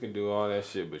You can do all that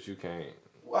shit, but you can't.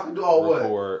 I can do all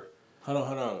record.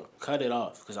 Hold on. Cut it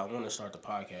off, because I want to start the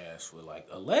podcast with, like,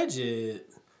 alleged,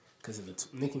 because of the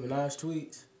Nicki Minaj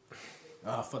tweets.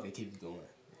 Oh, fuck it, keep it going.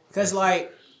 Because,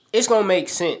 like, it's going to make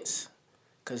sense.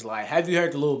 Because, like, have you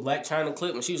heard the little Black China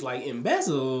clip when she was, like,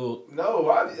 embezzled? No,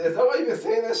 is that why you been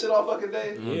saying that shit all fucking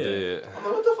day? Yeah. I'm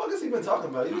like, what the fuck has he been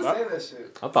talking about? You been saying that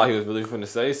shit. I thought he was really finna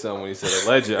say something when he said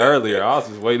alleged earlier. I was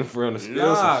just waiting for him to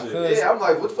spill some shit. Yeah, I'm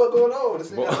like, what the fuck going on? This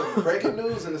nigga got some breaking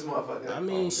news in this motherfucker. I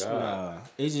mean, nah.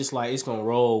 It's just like, it's going to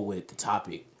roll with the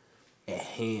topic at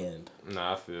hand.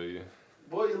 Nah, I feel you.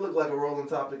 Boy, you look like a rolling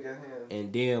topic at hand.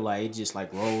 And then, like, it just,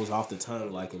 like, rolls off the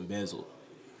tongue like embezzled.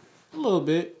 A little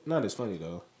bit. Not as funny,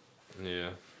 though. Yeah.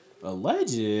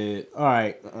 Alleged. All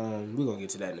right, we're going to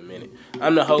get to that in a minute.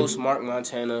 I'm the host, Mark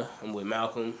Montana. I'm with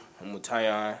Malcolm. I'm with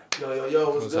Tyon. Yo,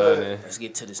 what's good? Happening? Let's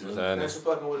get to this news. Thanks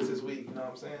for fucking with us this week, you know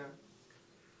what I'm saying?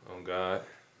 Oh, God.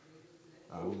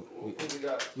 We're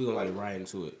going to get right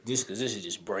into it. Just because this is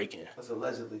just breaking. Let's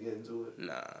allegedly get into it.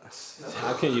 Nah.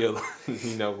 How can you...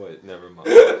 You know what? Never mind.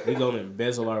 We're going to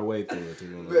embezzle our way through it, you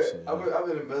know what I'm saying? I've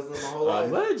been embezzling my whole life.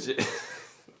 Alleged.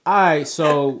 All right,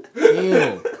 so,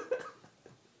 damn.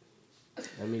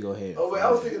 Let me go ahead. Oh, wait,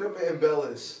 I was thinking of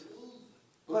embellish.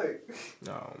 Like...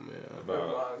 Oh, man. Never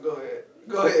mind.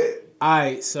 Go ahead. All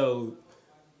right, so...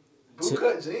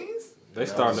 Bootcut jeans? They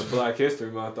starting the Black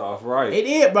History Month off right. It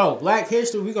is, bro. Black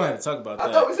History, we going to have to talk about that.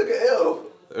 I thought we took an L.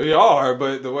 We are,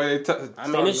 but the way they... I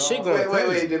mean, this shit going crazy.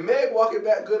 Wait. Did Meg walk it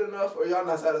back good enough, or y'all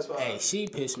not satisfied? Hey, she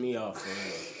pissed me off,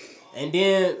 man. And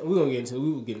then we will get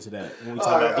into that when we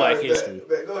talk about Black History.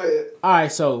 Go ahead. All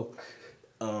right, so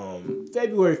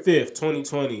February 5th,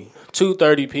 2020,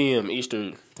 2:30 p.m.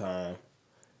 Eastern time.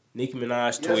 Nicki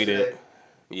Minaj tweeted.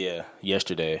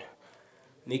 Yesterday.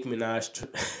 Nicki Minaj.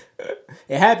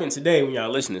 It happened today. When y'all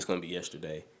listen, it's gonna be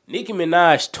yesterday. Nicki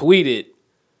Minaj tweeted,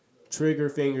 "Trigger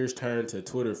fingers turned to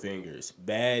Twitter fingers.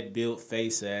 Bad built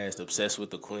face ass, obsessed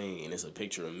with the queen." And it's a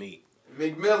picture of me.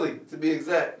 Meek Millie, to be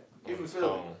exact. You from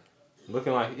Philly.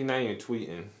 Looking like he's not even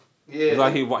tweeting. Yeah. It's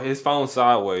like his phone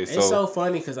sideways. It's so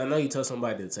funny because I know you told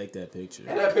somebody to take that picture.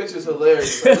 And that picture's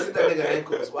hilarious. Like, look at that nigga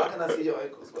ankles. Why can't I see your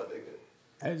ankles, my nigga?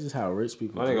 That's just how rich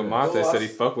people My nigga Monte said he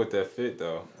fuck with that fit,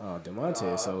 though. Oh,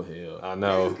 DeMonte is so hell. I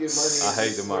know. I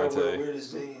hate DeMonte.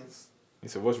 Weirdest jeans. He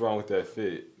said, what's wrong with that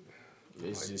fit?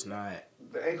 It's just not.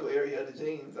 The ankle area of the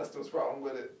jeans. That's what's problem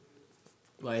with it.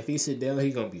 Like, if he sit down, he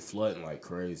gonna be flooding like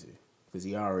crazy. Because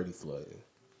he already flooding.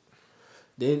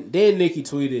 Then Nicki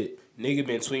tweeted, "Nigga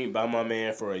been tweeting about my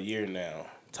man for a year now.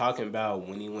 Talking about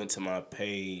when he went to my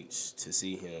page to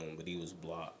see him, but he was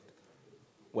blocked."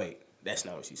 Wait, that's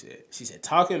not what she said. She said,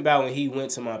 "Talking about when he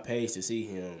went to my page to see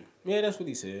him." Yeah, that's what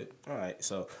he said. All right,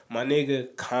 so my nigga,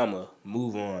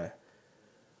 move on.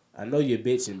 I know your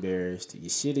bitch embarrassed. You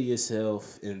shitted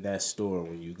yourself in that store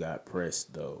when you got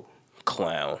pressed, though.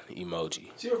 Clown emoji.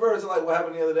 She referred to like what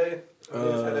happened the other day.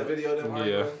 Had that video of them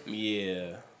arguing.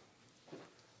 Yeah.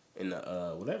 In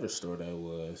the whatever store that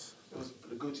was. It was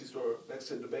the Gucci store next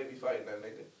to the baby fighting that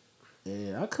nigga.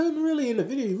 And I couldn't really, in the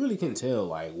video, you really couldn't tell,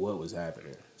 like, what was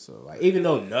happening. So, like, even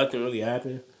though nothing really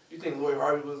happened. You think Lori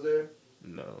Harvey was there?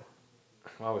 No.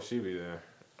 Why would she be there?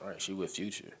 All right, she with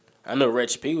Future. I know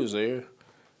Rich P was there.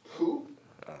 Who?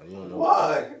 You don't know.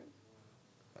 Why?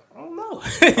 I don't know.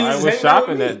 I was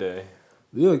shopping that day.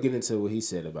 We'll get into what he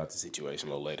said about the situation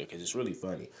a little later because it's really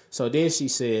funny. So then she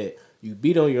said, "You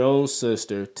beat on your own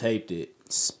sister, taped it,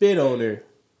 spit on her,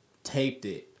 taped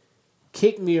it,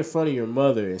 kicked me in front of your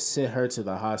mother and sent her to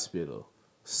the hospital.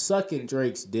 Sucking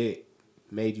Drake's dick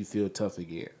made you feel tough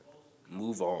again.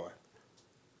 Move on."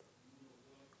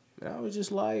 And I was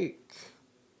just like,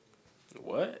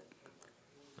 what?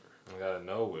 I gotta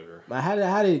know with her.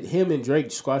 How did him and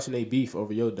Drake squashing their beef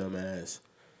over your dumb ass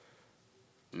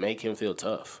make him feel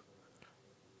tough?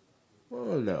 I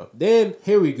don't know. Then,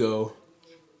 here we go.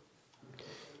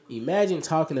 Imagine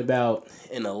talking about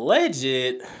an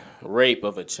alleged rape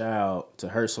of a child to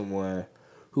hurt someone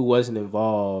who wasn't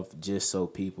involved just so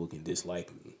people can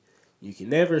dislike me. You can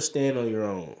never stand on your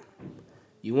own.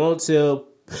 You won't tell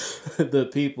the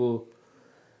people...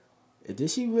 Did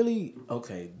she really?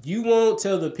 Okay. You won't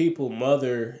tell the people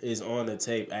mother is on the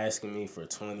tape asking me for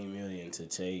 $20 million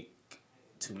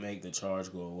to make the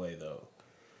charge go away, though.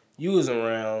 You was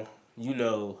around. You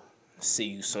know, see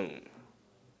you soon.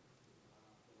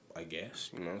 I guess.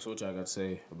 You know, so what y'all got to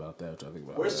say about that? What y'all think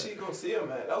about Where's that? she going to see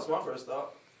him at? That was my first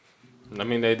thought. I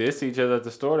mean, they did see each other at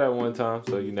the store that one time,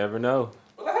 so you never know.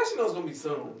 Well, how she know it's going to be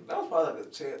soon? That was probably like a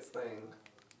chance thing.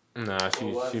 Nah,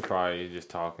 she probably just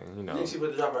talking, you know. I think she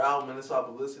would drop her album and it's all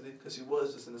publicity because she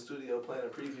was just in the studio playing a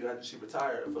preview after she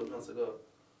retired a few months ago.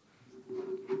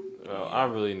 Well, I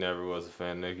really never was a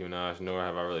fan of Nicki Minaj, nor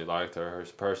have I really liked her. Her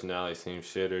personality seems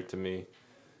shitter to me.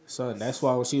 So that's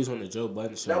why when she was on the Joe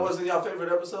Budden show, That wasn't your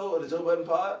favorite episode of the Joe Budden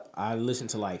pod? I listened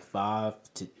to like 5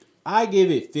 to. I give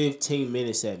it 15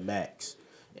 minutes at max,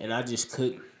 and I just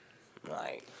couldn't.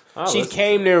 Like she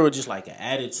came there with just like an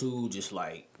attitude, just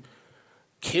like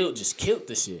killed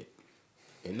the shit.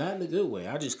 And not in a good way.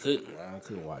 I just couldn't. I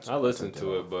couldn't watch it. I listened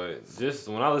to it, but just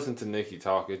when I listen to Nicki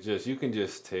talk, it just you can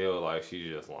just tell like she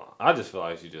just lying. I just feel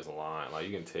like she just lying. Like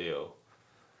you can tell.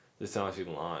 It sounds like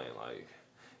she's lying. Like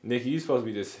Nicki, you supposed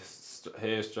to be this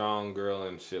headstrong girl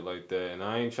and shit like that. And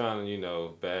I ain't trying to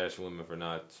bash women for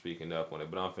not speaking up on it,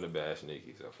 but I'm finna bash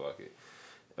Nicki, so fuck it.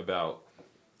 About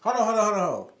Hold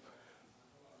on.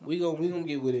 We gonna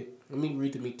get with it. Let me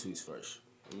read the Meek tweets first.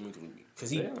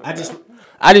 Cause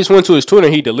I just went to his Twitter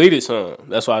and he deleted some.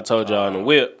 That's why I told y'all in the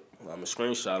whip. I'm gonna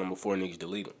screenshot him before niggas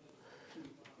delete him.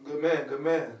 Good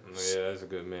man. yeah, that's a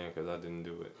good man because I didn't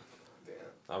do it. Damn.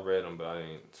 I read them, but I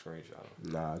didn't screenshot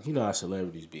them. Nah, you know how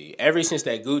celebrities be. Ever since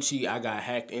that Gucci I got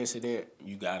hacked incident,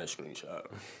 you gotta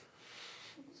screenshot him.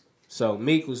 So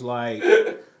Meek was like,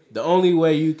 the only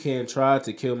way you can try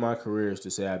to kill my career is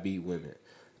to say I beat women.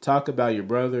 Talk about your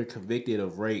brother convicted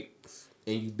of rape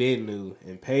and you been new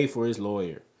and paid for his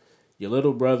lawyer. Your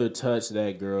little brother touched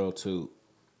that girl too.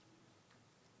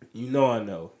 You know I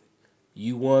know.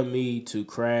 You want me to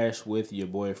crash with your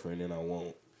boyfriend and I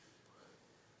won't.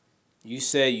 You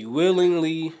said you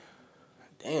willingly...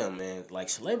 Damn, man. Like,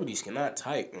 celebrities cannot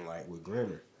type and like with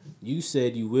grammar. You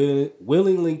said you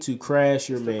willingly to crash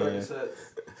your man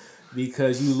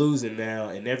because you losing now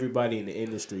and everybody in the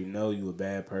industry know you a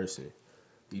bad person.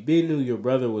 You been knew your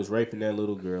brother was raping that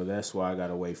little girl. That's why I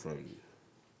got away from you.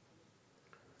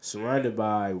 Surrounded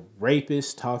by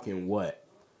rapists talking what?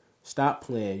 Stop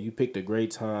playing. You picked a great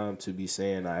time to be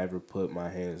saying I ever put my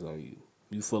hands on you.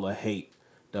 You full of hate.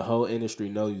 The whole industry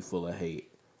know you full of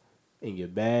hate. And your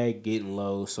bag getting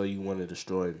low so you want to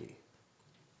destroy me.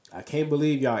 I can't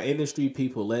believe y'all industry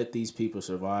people let these people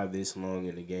survive this long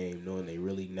in the game knowing they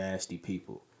really nasty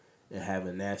people and have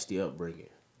a nasty upbringing.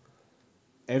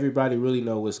 Everybody really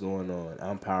know what's going on.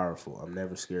 I'm powerful. I'm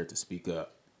never scared to speak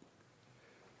up.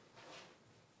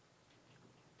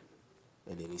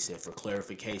 And then he said, for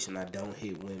clarification, I don't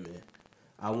hit women.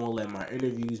 I won't let my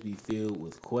interviews be filled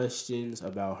with questions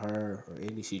about her or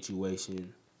any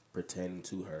situation pertaining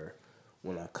to her.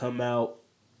 When I come out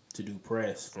to do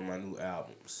press for my new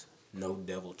albums, no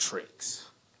devil tricks.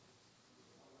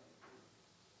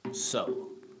 So,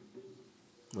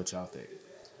 what y'all think?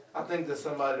 I think that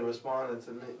somebody responded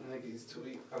to Nicki's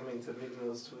tweet. To Meek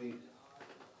Mill's tweet,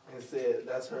 and said,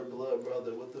 "That's her blood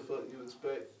brother. What the fuck you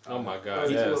expect?" Oh my god,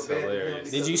 that's hilarious.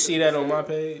 Did you see that on my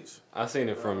page? I seen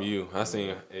it from you. I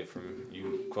seen it from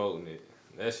you quoting it.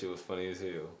 That shit was funny as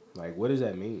hell. Like, what does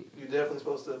that mean? You're definitely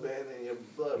supposed to abandon your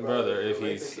blood brother if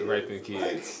he's raping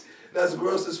kids. Like, that's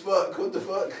gross as fuck. What the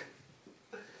fuck?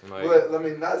 Like,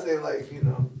 but not saying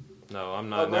No, I'm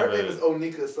not. Her name is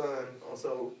Onika's son,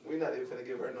 so we're not even gonna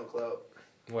give her no clout.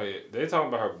 Wait, they talking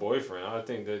about her boyfriend. I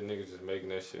think that nigga just making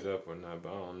that shit up or not, but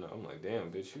I don't know. I'm like,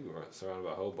 damn, bitch, you surrounded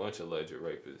by a whole bunch of alleged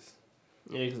rapists.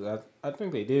 Yeah, because I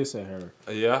think they did say her.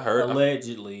 Yeah, I heard.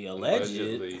 Allegedly,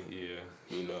 yeah.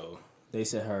 They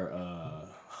said her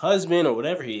husband or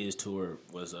whatever he is to her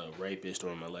was a rapist or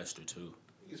a molester too.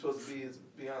 You supposed to be his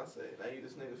Beyonce. Now you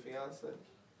this nigga fiance.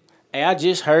 Hey, I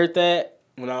just heard that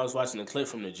when I was watching the clip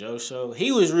from the Joe Show.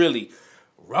 He was really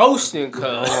roasting cuz.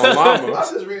 I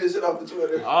just read this shit off the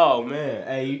Twitter. Oh man,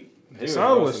 hey, the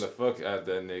song was the fuck out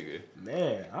that nigga.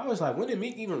 Man, I was like, when did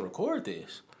Meek even record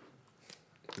this?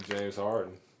 James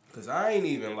Harden. Cause I ain't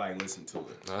even listen to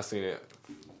it. I seen it.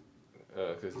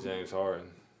 Cause James Harden.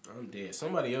 I'm dead.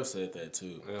 Somebody else said that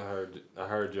too. I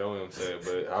heard Joe and him say it,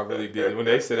 but I really did. When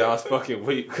they said it, I was fucking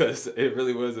weak because it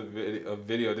really was a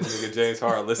video. This nigga James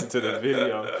Harden listened to the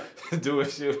video, doing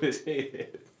shit with his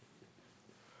head.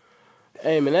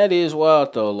 Hey man, that is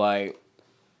wild though. Like,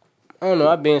 I don't know.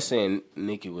 I've been saying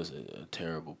Nicki was a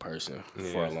terrible person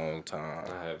for a long time.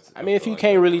 I mean, if you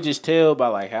can't really just tell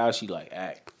by how she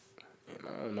act,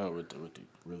 I don't know what to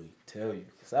really tell you.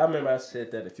 Cause I remember I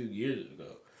said that a few years ago.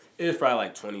 It was probably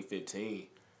 2015.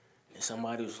 And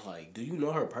somebody was like, do you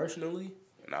know her personally?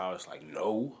 And I was like,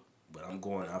 no. But I'm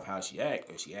going off how she acts.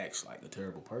 And she acts like a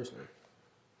terrible person.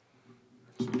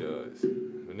 She does.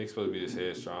 But Nick's supposed to be this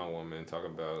headstrong woman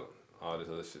talking about all this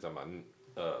other shit. Talking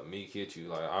about Meek hit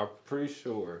you. I'm pretty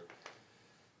sure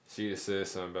she just said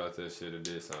something about this shit or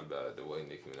did something about it the way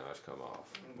Nicki Minaj come off.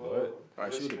 But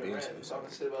right, she would have been saying talking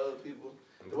shit about other people.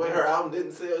 The way her album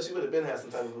didn't sell, she would have been had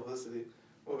some type of publicity.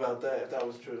 What about that, if that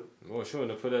was true? Well, she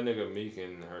wouldn't have put that nigga Meek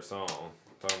in her song.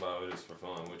 talking about it just for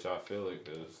fun, which I feel like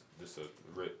is just a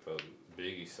rip of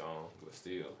Biggie song, but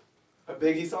still. A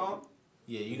Biggie song?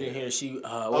 Yeah, you didn't hear she.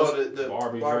 The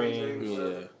Barbie Dream.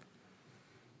 Yeah.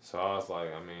 So I was like,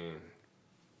 I mean,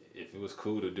 if it was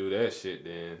cool to do that shit,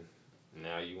 then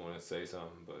now you want to say something,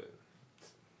 but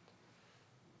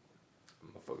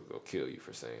motherfuckers gonna kill you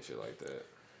for saying shit like that.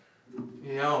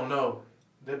 Yeah, I don't know.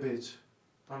 That bitch.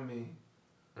 I mean,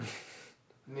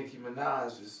 Nicki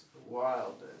Minaj is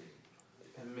wild,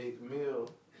 and Meek Mill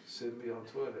shouldn't be on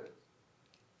Twitter.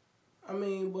 I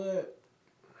mean, but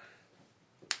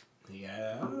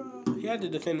yeah, he had to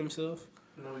defend himself.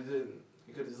 No, he didn't.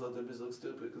 He could just let that bitch look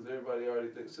stupid because everybody already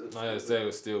thinks she looks I just stupid. say it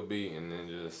was still beat, and then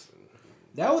just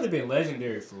That would have been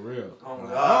legendary for real. Oh, Like,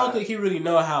 God. I don't think he really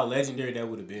know how legendary that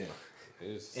would have been.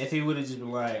 it's, If he would have just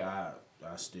been like, I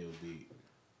still beat.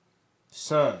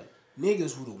 Son,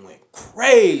 niggas would have went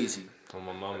crazy. on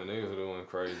my mama, niggas would have went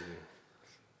crazy.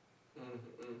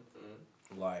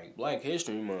 Like, Black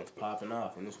History Month popping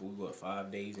off, and this we what,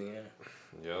 5 days in? You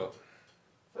know Yup.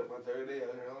 It's like my third day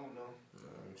out here. I don't know.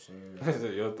 what I'm saying?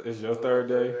 It's your third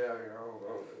day? Out here. I don't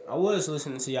know. I was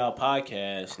listening to y'all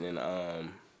podcast, and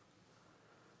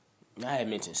I had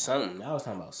mentioned something. I was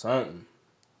talking about something.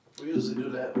 We usually do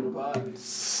that on the pod. You know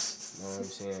what I'm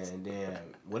saying? And then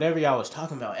whatever y'all was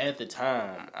talking about at the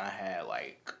time, I had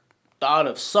like thought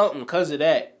of something because of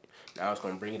that. And I was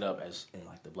gonna bring it up as in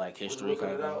like the Black History looking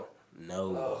kind it of. out?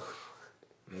 No, Oh.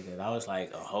 nigga, I was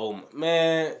like a whole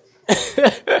man.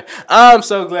 I'm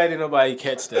so glad that nobody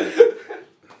catch that.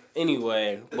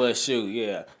 Anyway, but shoot,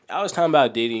 yeah, I was talking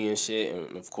about Diddy and shit,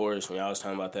 and of course, when I was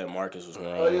talking about that, Marcus was wrong.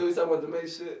 Oh, yeah, we talking about the main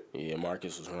shit. Yeah,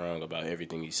 Marcus was wrong about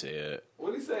everything he said.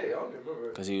 What'd he say? I don't even remember.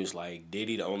 Because he was like,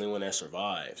 Diddy the only one that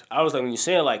survived. I was like, when you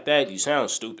say it like that, you sound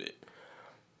stupid.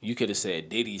 You could have said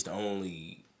Diddy's the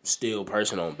only still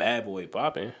person on Bad Boy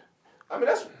popping. I mean,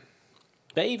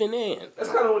 But even then, that's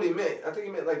kind of what he meant. I think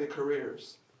he meant like the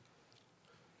careers.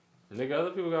 Nigga, other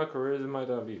people got careers that might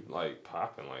not be like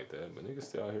popping like that, but niggas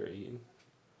still out here eating.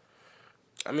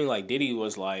 I mean, like Diddy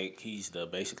was like, he's the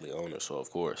basically owner, so of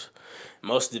course.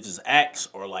 Most of his acts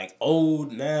are like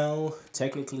old now,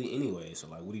 technically anyway, so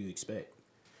like, what do you expect?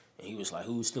 And he was like,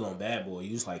 who's still on Bad Boy?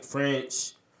 He was like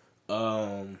French,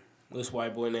 this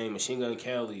white boy named Machine Gun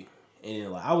Kelly. And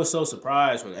then, like, I was so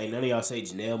surprised when ain't none of y'all say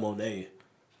Janelle Monáe.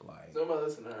 Like, Somebody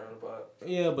listen to her on the pod.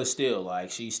 yeah, but still,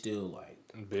 like, she's still like,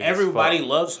 Big everybody as fuck.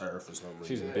 loves her for some reason.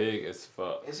 She's Yeah. big as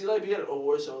fuck. And she like be at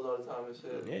award shows all the time and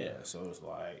shit. Yeah, so it's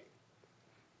like,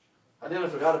 I never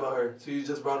forgot about her. So you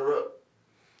just brought her up.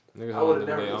 Niggas I would've don't do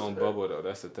never their own listened to her. bubble though.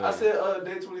 That's the thing. I said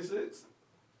day 26.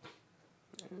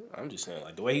 I'm just saying,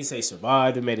 like, the way he say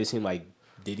survived, it made it seem like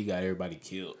Diddy got everybody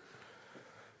killed.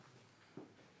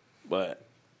 But,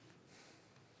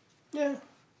 yeah.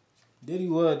 Diddy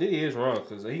is wrong,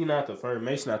 because he not the first,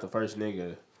 Mason not the first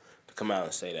nigga to come out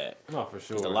and say that. No, for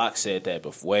sure. The Lock said that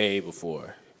way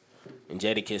before. And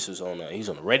Jadakiss was he was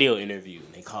on a radio interview,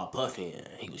 and they called Puffy in.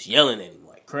 He was yelling at him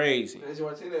like crazy. Angie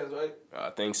Martinez, right? I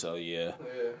think so, yeah.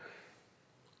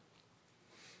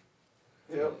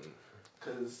 Yeah. Yep.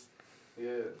 Cause, yeah,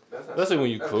 that's how. Especially when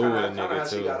you that's cool kinda- with a kinda nigga, how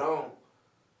she too. got on.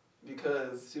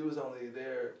 Because she was only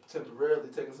there temporarily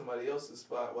taking somebody else's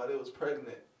spot while they was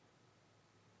pregnant.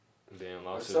 Then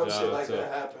Or lost some his shit job like too.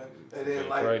 that happened. And Being then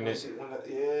like pregnant.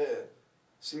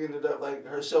 she ended up like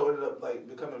her show ended up like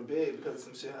becoming big because of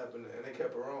some shit happened and they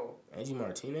kept her on. Angie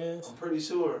Martinez? I'm pretty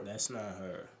sure. That's not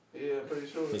her. Yeah, I'm pretty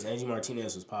sure. Because Angie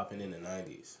Martinez was popping in the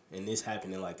 90s. And this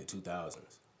happened in like the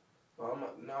 2000s. Well,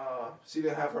 nah, she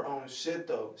didn't have her own shit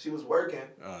though. She was working.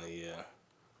 Oh, yeah.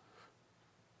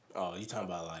 Oh, you talking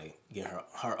about like getting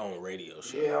her own radio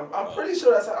show? Yeah, I'm pretty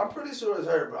sure I'm pretty sure it's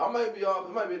her, but I might be off.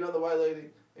 It might be another white lady,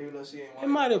 even though she ain't white. It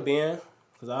might have been,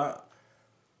 because I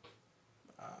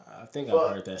think But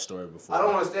I've heard that story before. I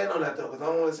don't want to stand on that though, because I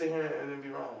don't want to sit here and then be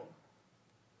wrong.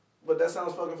 But that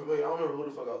sounds fucking familiar. I don't remember who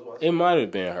the fuck I was watching. It might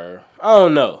have been her. I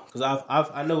don't know, because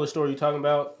I know what story you're talking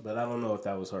about, but I don't know if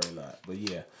that was her or not. But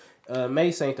yeah,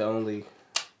 Mace ain't the only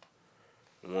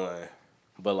one.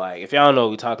 But like, if y'all don't know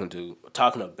what we're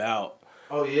talking about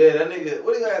Oh yeah, that nigga.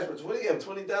 What do you ask for? What do you give him?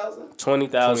 20,000?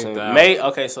 20,000. 20,000. May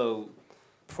okay, so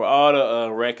for all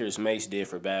the records Mace did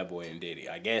for Bad Boy and Diddy,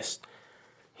 I guess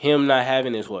him not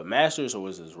having his masters or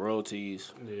was his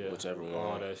royalties, Yeah, whichever one.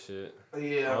 all that shit.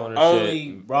 Yeah. Ownership.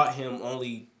 Only brought him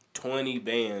only 20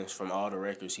 bands from all the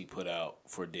records he put out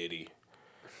for Diddy,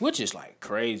 which is like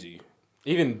crazy.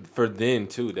 Even for then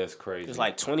too, that's crazy. It's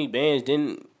like 20 bands.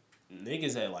 Didn't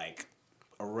niggas at like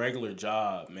a regular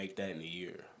job make that in a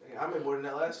year? I made more than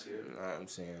that last year. You know what I'm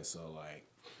saying? So like,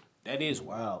 that is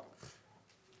wild.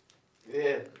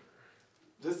 Yeah.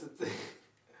 Just to think.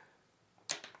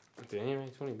 Did he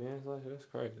make 20 bands last year? That's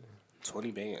crazy.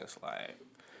 20 bands, like.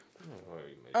 I don't know why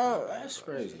he made Oh, 20 bands that's last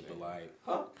crazy. year. But like,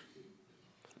 Huh?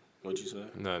 what'd you say?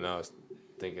 No, I was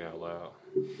thinking out loud.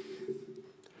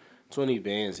 20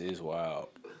 bands is wild.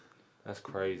 That's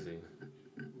crazy.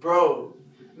 Bro,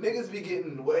 niggas be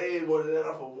getting way more than that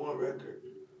off of one record.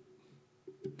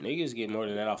 Niggas get more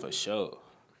than that off a show.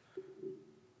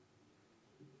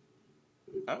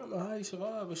 I don't know how you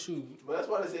survive a shoot. But that's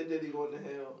why they said Diddy going to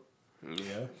hell.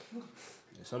 Yeah.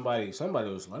 Somebody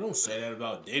was like, don't say that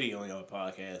about Diddy on your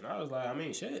podcast. And I was like, I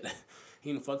mean, shit.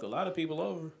 He done fucked a lot of people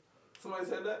over. Somebody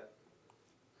said that?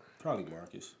 Probably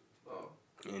Marcus. Oh.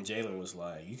 And Jalen was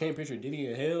like, you can't picture Diddy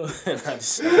in hell? And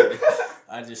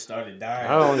I just started dying.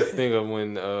 I only think of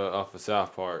when off of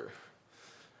South Park,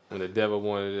 when the devil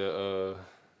wanted to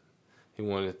he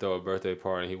wanted to throw a birthday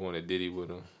party and he wanted Diddy with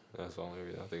him. That's the only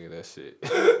reason I think of that shit.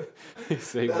 He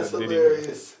said he That's wanted Diddy with him.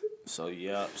 hilarious. So,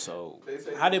 yeah. So, They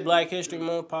say how did Black History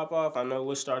Month pop off? I know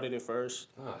what started it first.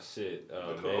 Oh shit. the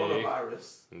Meg.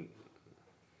 coronavirus.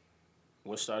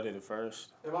 What started it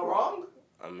first? Am I wrong?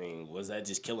 I mean, was that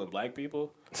just killing black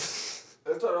people? Let's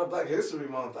talk about Black History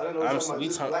Month. I didn't know it was talking about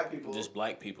just black people. Just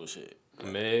black people shit.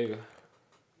 Meg.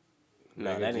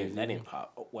 No, Megan that G. didn't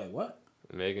pop. Oh, wait, what?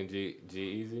 Megan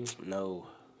G-Eazy? No.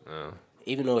 Oh.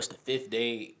 Even though it's the 5th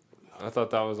day, I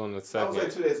thought that was on the That was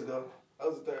like second. 2 days ago. That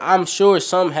was the third. I'm sure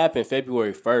some happened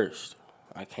February 1st.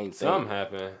 I can't think. Something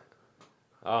happened.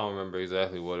 I don't remember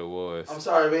exactly what it was. I'm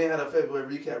sorry, we ain't had a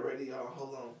February recap ready, y'all.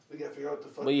 Hold on. We gotta figure out what the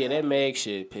fuck. But yeah, that Meg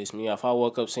shit pissed me off. I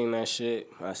woke up seeing that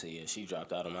shit. I said, yeah, she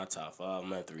dropped out of my top 5. I'm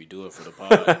gonna have to redo it for the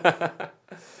pod.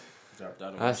 Dropped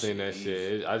out of my I seen that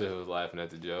shit. I just was laughing at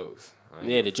the jokes.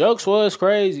 Yeah, the jokes was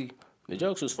crazy. The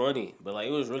jokes was funny, but like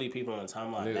it was really people on the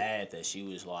timeline Nigga. mad that she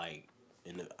was like,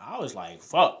 I was like,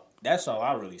 fuck. That's all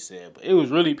I really said. But it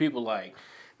was really people like,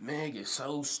 Meg is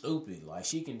so stupid. Like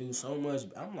she can do so much.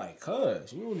 I'm like,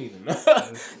 cuz you don't even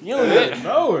know. You don't even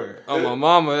know her. Oh, my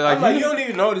mama. Like, I'm like, you don't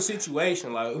even know the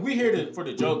situation. Like we here for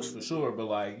the jokes for sure, but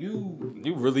like you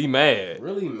really mad.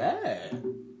 really mad.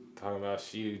 Talking about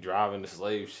she driving the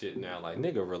slave shit now. Like,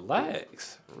 nigga,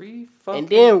 relax. And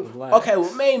then, relax. okay,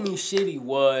 what made me shitty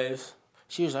was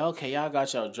she was like, okay, y'all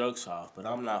got y'all jokes off, but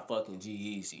I'm not fucking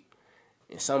G-Eazy.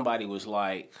 And somebody was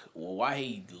like, well, why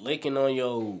he licking on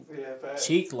your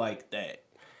cheek like that?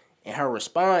 And her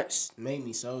response made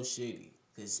me so shitty.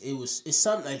 Because it's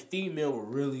something a female would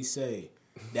really say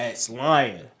that's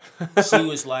lying. She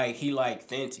was like, he like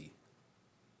Fenty.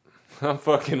 I'm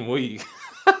fucking weak.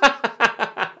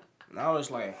 And I was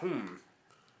like, I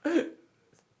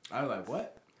was like,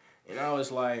 what? And I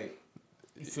was like,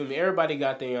 you feel me? Everybody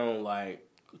got their own, like,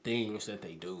 things that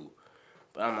they do.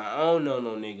 But I'm like, I don't know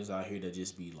no niggas out here that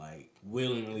just be, like,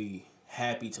 willingly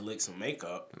happy to lick some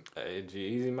makeup. Hey,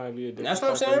 G-Eazy might be a different That's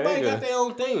what I'm saying. type of Everybody nigga. got their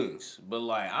own things. But,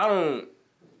 like, I don't...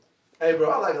 Hey,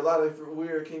 bro, I like a lot of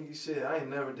weird kinky shit. I ain't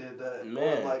never did that.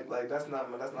 Man. Like that's not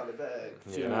a bag.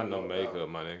 Yeah, not no makeup,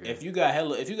 my nigga. If you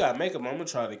got makeup, I'm gonna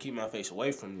try to keep my face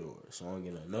away from yours so I don't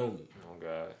get to know me. Oh,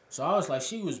 God. So I was like,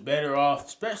 she was better off,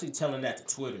 especially telling that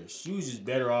to Twitter. She was just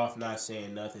better off not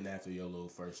saying nothing after your little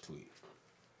first tweet.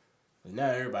 But now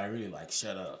everybody really like,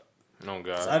 shut up. Oh,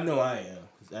 'Cause God. I know I am.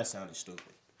 That sounded stupid.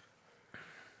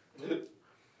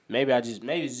 Maybe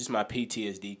it's just my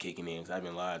PTSD kicking in because I've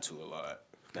been lied to a lot.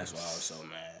 That's why I was so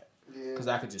mad. Yeah. Because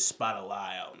I could just spot a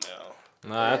lie out now.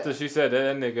 Nah, after she said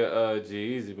that nigga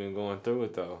G-Eazy been going through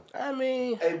it, though. I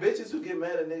mean... Hey, bitches who get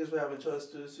mad at niggas for having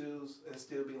trust issues and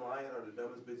still be lying are the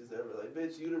dumbest bitches ever. Like,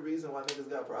 bitch, you the reason why niggas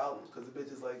got problems, because the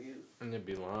bitches like you. And they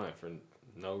be lying for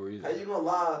no reason. How you gonna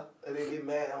lie and then get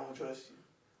mad I don't trust you?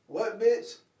 What,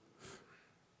 bitch?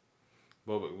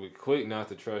 But we quick not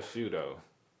to trust you, though.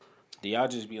 Do y'all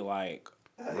just be like...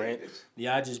 I hate bitch.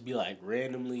 Y'all just be like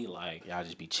randomly, like y'all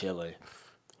just be chilling,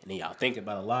 and then y'all think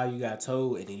about a lie you got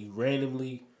told, and then you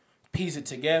randomly piece it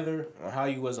together on how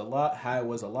it was a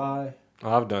lie.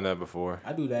 Oh, I've done that before.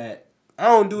 I do that. I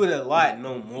don't do it a lot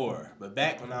no more, but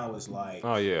back when I was like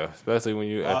Oh, yeah. Especially when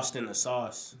you... lost in the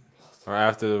sauce. Or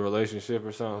after the relationship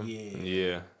or something. Yeah.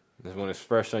 Yeah. That's when it's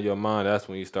fresh on your mind. That's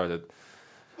when you start to...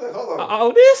 Like, hold on.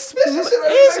 Oh, this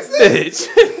bitch.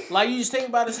 Like you just think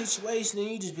about a situation and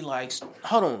you just be like,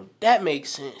 hold on, that makes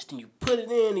sense. Then you put it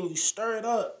in and you stir it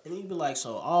up, and you be like,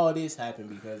 so all this happened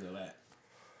because of that.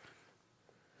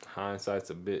 Hindsight's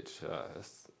a bitch.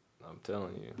 I'm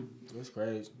telling you. It's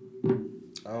crazy.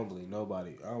 I don't believe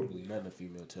nobody. I don't believe nothing a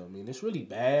female tell me. And it's really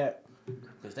bad.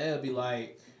 Because they'll be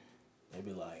like, I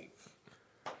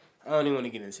don't even want to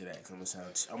get into that because I'm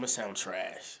going to sound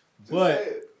trash. Just But, say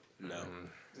it. no.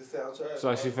 Just sound trash. So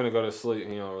like she finna go to sleep.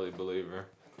 He don't really believe her.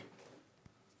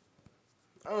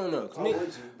 I don't know. I'm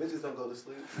with you. Bitches don't go to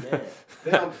sleep. Man.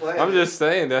 They don't play. I'm just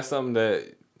saying that's something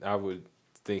that I would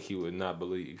think he would not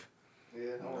believe.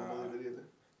 Yeah, I don't believe it either.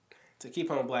 To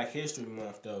keep on Black History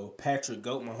Month, though, Patrick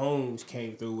Goat Mahomes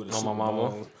came through with a On my Super mama.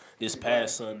 Bowl this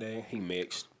past Sunday. He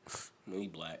mixed. He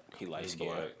black. He light He's skin.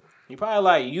 black. He probably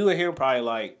like you and him. Probably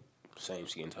like same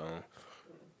skin tone.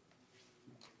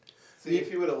 See, if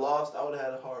he would have lost, I would have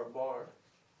had a hard bar.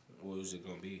 What was it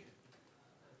gonna be?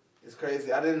 It's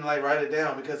crazy. I didn't write it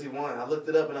down because he won. I looked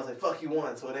it up and I was like, "Fuck, he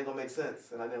won," so it ain't gonna make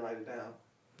sense, and I didn't write it down.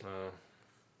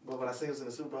 But when I seen he was in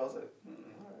the Super Bowl, I was like,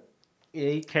 all right. Yeah,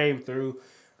 he came through.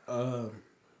 What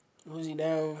was he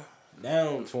down?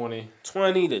 Down 20.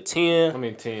 20 to 10. I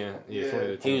mean 10. Yeah, Yeah. 20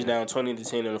 to 10. He was down 20 to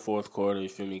 10 in the fourth quarter. You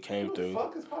feel me? Came Who the through.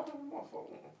 fuck is popping on my phone?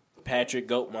 Patrick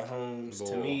Goat Mahomes.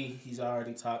 To Boy. me, he's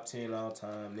already top 10 all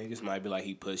time. Niggas might be like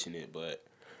he pushing it, but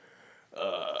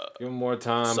Give him more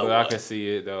time, So but I what? can see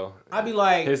it though. I'd be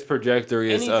like His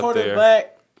trajectory is any up there.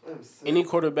 quarterback. Let me see. Any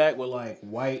quarterback with like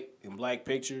white and black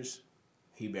pictures,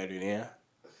 he better than.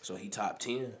 So he top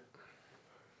 10.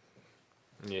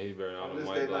 Yeah, he better not On on this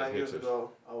white day black 9 years pictures.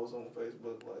 ago, I was on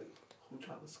Facebook like, who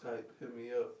trying to Skype? Hit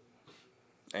me up.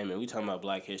 Hey man, we talking about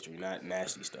Black history, not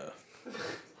nasty stuff.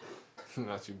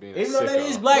 Not you being a Even though that sicko.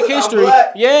 is Black Look, I'm history.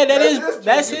 black. Yeah, That's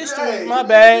that's history. history. Hey.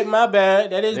 My bad.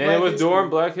 That is Man, Black it was history. during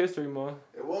Black History Month.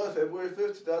 It was February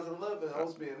 5th, 2011. I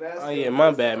was being nasty. Oh, yeah,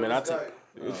 my bad, man. I I took-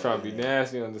 You was trying to be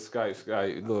nasty on the Skype,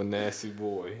 you little nasty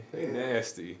boy. He Yeah.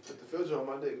 nasty. Put the filter on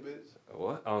my dick, bitch.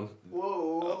 What? Whoa,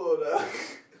 hold on.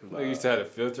 Nigga used to have a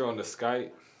filter on the Skype.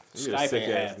 You a Skype sick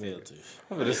ain't ass have nigga. filters.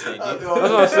 That's They did.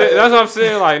 what I'm saying. That's what I'm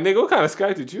saying. Like, nigga, what kind of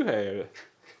Skype did you have?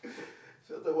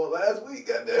 Shut the well last week,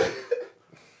 goddamn.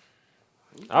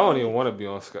 I don't even want to be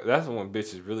on Skype. That's when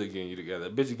bitches really getting you together.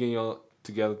 Bitches getting you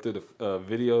together through the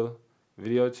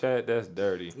video chat. That's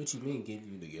dirty. What you mean getting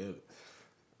you together?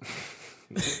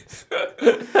 There's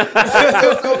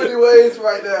so many ways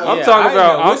right now. I'm Yeah, talking I didn't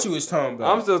about- know what you was talking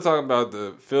about. I'm still talking about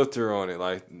the filter on it.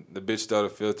 Like, the bitch throw the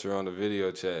filter on the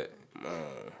video chat.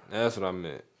 That's what I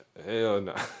meant. Hell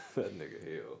no. That nigga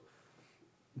hell.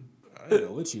 I didn't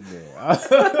know what you meant.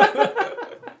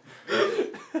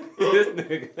 This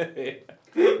nigga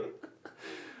hell.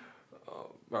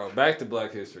 Bro, back to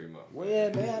Black History Month. Well, yeah,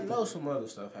 man, I know some other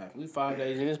stuff happened. We 5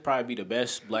 days in. This probably be the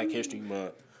best Black History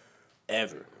Month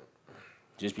ever.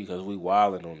 Just because we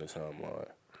wilding on this timeline.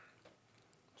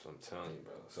 So I'm telling you,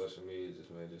 bro. Social media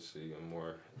just made this shit even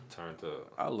more turned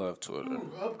up. I love Twitter.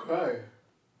 I'm crying.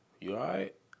 You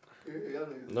alright? Yeah, y'all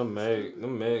niggas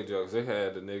Them Meg jokes. They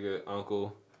had the nigga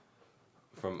uncle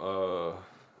from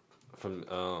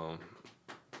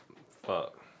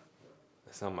fuck.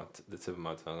 It's on the tip of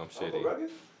my tongue. I'm Uncle shitty. Rugged?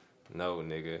 No,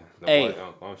 nigga. No Hey. white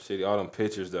uncle. I'm shitty. All them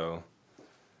pictures though.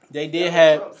 They Yeah, did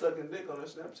have. Trump sucking dick on their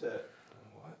Snapchat.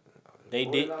 What? They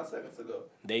did. 49 seconds ago.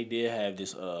 They did have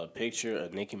this picture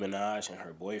of Nicki Minaj and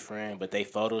her boyfriend, but they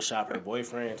photoshopped her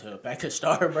boyfriend to a pack of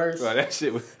Starburst. Bro, that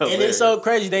shit was And hilarious. it's so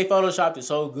crazy. They photoshopped it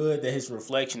so good that his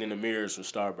reflection in the mirrors for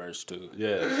Starburst too.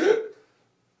 Yeah.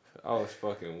 I was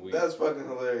fucking weak. That's fucking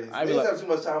hilarious. I They be just like- have too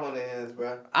much time on their hands,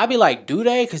 bro. I be like, do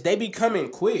they? Because they be coming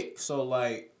quick. So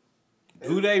like,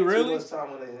 do they really? Too much time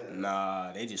on their hands.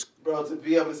 Nah, they just. Bro, to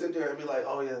be able to sit there and be like,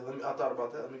 oh yeah, I thought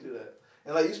about that. Let me do that.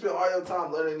 And like, you spend all your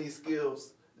time learning these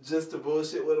skills just to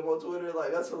bullshit with them on Twitter.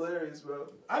 Like, that's hilarious, bro.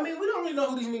 I mean, we don't really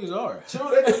know who these niggas are. True,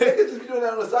 they could just be doing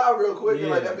that on the side real quick and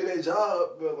like Yeah. that be their job.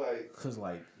 But like, Cause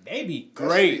like they be That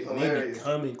great. shit be And they be hilarious.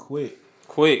 coming quick.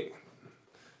 Quick.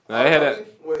 Now, they had that.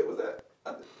 Wait, was that?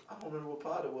 I don't remember what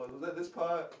pod it was. Was that this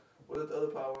pod? Was that the other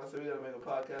pod when I said we gotta make a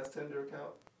podcast Tinder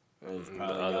account? It was The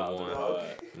probably other y'all one. pod.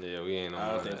 Yeah, we ain't I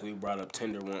on don't think that. we brought up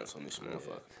Tinder once on this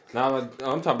motherfucker. Now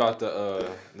I'm talking about the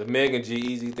Megan G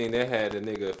Easy thing. They had the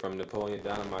nigga from Napoleon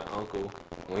Dynamite uncle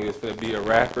when he was finna be a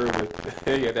rapper,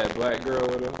 but he had that black girl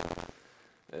with him.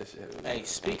 That shit was. Hey,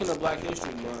 speaking of Black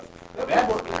History Month,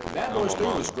 Bad Boys 3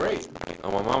 was great.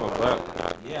 Oh, my mama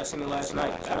black. Yeah, I seen it last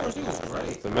night. Bad Boys 3 was great.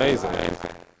 It's amazing.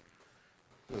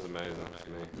 It was amazing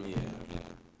to me. Yeah,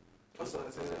 What's up?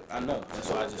 I know. That's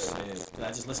why I just said. I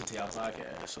just listened to y'all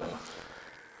podcast. So,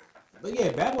 but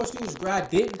yeah, Bad Boys 3 was great. I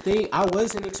didn't think I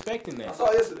wasn't expecting I that. saw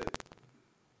it yesterday.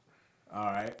 All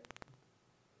right.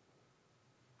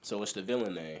 So what's the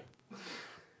villain name?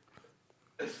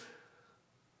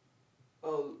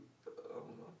 Oh, I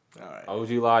don't know. All right. OG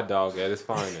Law Dog at his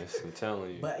finest. I'm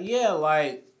telling you. But yeah,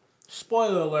 like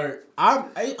spoiler alert.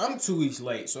 I'm 2 weeks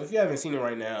late, so if you haven't seen it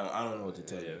right now, I don't know what to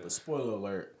tell you. But spoiler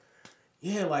alert.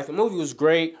 Yeah, like the movie was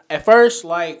great. At first,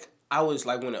 like I was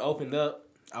like when it opened up,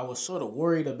 I was sort of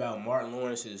worried about Martin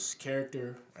Lawrence's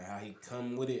character and how he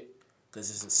come with it, because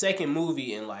it's the second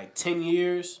movie in like 10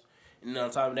 years, And then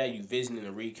on top of that, you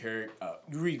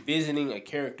revisiting a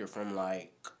character from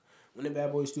like when did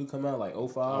Bad Boys 2 come out? Like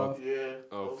 05? Yeah,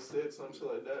 06, some shit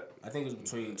like that. I think it was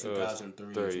between 2003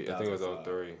 and 2005. I think it was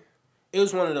 03. It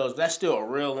was one of those. That's still a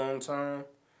real long time.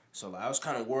 So like, I was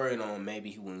kind of worried on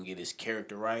maybe he wouldn't get his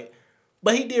character right,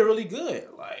 but he did really good.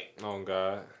 Like, oh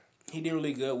God, he did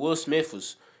really good. Will Smith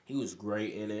was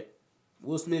great in it.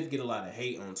 Will Smith get a lot of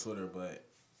hate on Twitter, but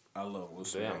I love Will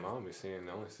Smith. Damn, I only see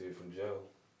it from Joe.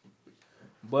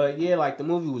 But yeah, like the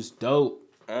movie was dope.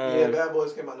 Yeah, Bad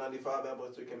Boys came out 95. Bad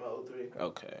Boys 3 came out 03.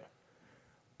 Okay.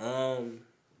 And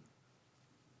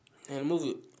the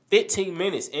movie, 15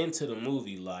 minutes into the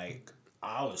movie, like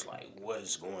I was like, what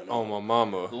is going on? Oh my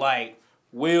mama. Like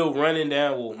Will running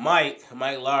down. Well, Mike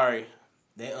Lowry.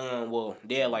 They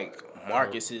had like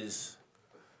Marcus's.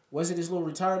 Was it his little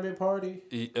retirement party?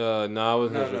 No, it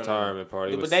wasn't his retirement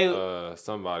party. It was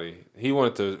somebody. He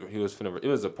was finna. It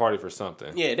was a party for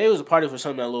something. Yeah, they was a party for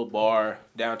something at a little bar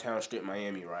downtown Strip,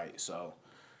 Miami, right? So.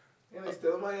 Yeah, they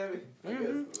still in Miami.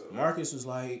 Mm-hmm. Marcus was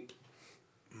like,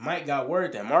 Mike got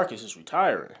word that Marcus is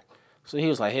retiring, so he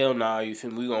was like, "Hell no, you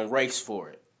feel me? We gonna race for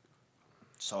it."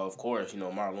 So of course,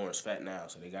 Martin Lawrence fat now,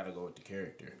 so they gotta go with the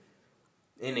character.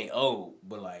 And they old,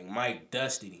 but like Mike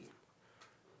dusted him.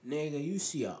 Nigga, you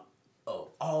see a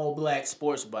all black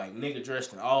sports bike, nigga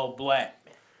dressed in all black,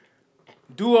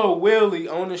 do a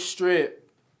wheelie on the strip,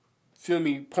 feel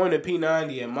me, point a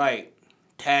P90 at Mike,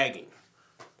 tagging.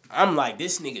 I'm like,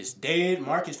 this nigga's dead.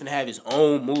 Marcus finna have his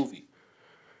own movie.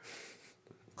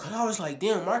 Cause I was like,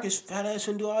 damn, Marcus fat ass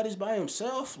finna do all this by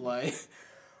himself. Like,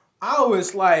 I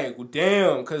was like, well,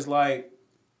 damn, cause like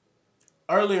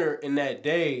earlier in that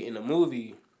day in the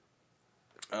movie,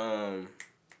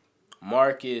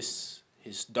 Marcus,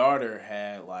 his daughter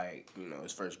had like,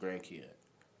 his first grandkid.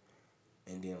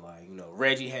 And then like,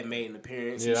 Reggie had made an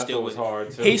appearance. Yeah, that was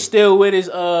hard too. He's still with his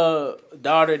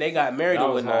daughter. They got married that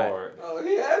and was whatnot. Oh,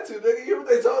 he had to, nigga. You hear what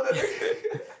they told that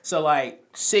nigga? So like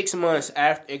 6 months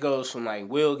after, it goes from like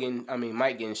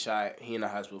Mike getting shot, he in the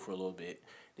hospital for a little bit.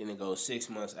 Then it goes 6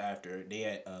 months after they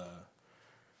had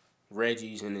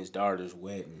Reggie's and his daughter's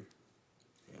wedding.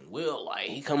 And Will, like,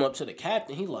 he come up to the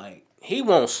captain, he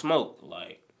won't smoke,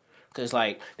 like, cause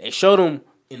like they showed him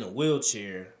in a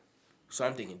wheelchair. So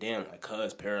I'm thinking, damn, like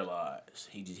cuz paralyzed.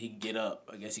 He get up.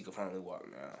 I guess he could finally walk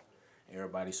now.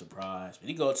 Everybody surprised. But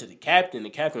he go to the captain. The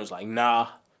captain was like, nah.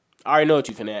 I already know what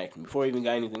you finna ask me. Before he even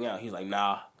got anything out, he's like,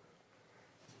 nah.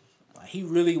 Like, he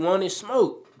really wanted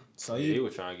smoke. So he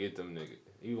was trying to get them niggas.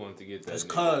 He wanted to get that. That's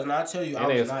cuz, and I tell you, and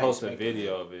they was posting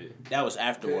video of it. That was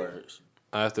afterwards.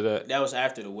 After that? That was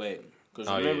after the wedding. Cause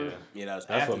remember? Yeah, that was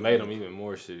That's after what made him even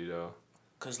more shitty, though.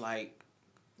 Cause like...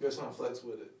 You're trying to flex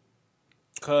with it.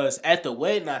 Cause at the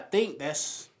wedding, I think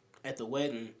that's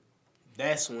when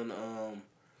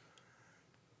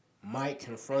Mike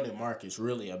confronted Marcus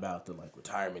really about the like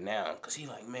retirement now. Cause he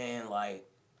like, man, like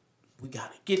we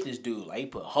gotta get this dude. Like he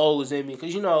put holes in me.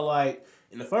 Cause like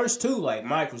in the first two, like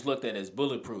Mike was looked at as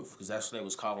bulletproof. Cause that's what they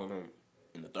was calling him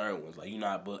in the third one. Like you're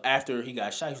not after he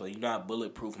got shot, he was like, you're not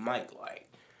bulletproof, Mike.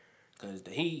 Like, cause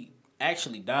he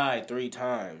actually died 3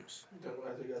 times.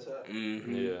 After he got shot.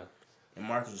 Mm-hmm. Yeah. And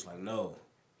Marcus was like, no.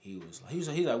 He was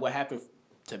like, what happened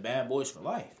to Bad Boys for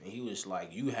Life? And he was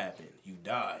like, you happened. You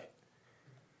died.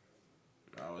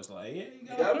 And I was like, yeah, you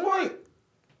got a point.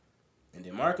 And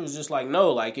then Marcus was just like,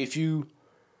 no, like he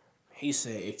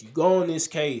said, if you go on this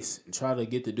case and try to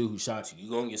get the dude who shot you, you're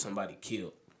going to get somebody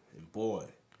killed. And boy.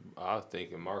 I was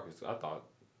thinking Marcus. I thought.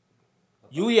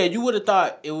 You would have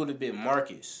thought it would have been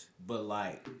Marcus. But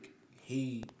like,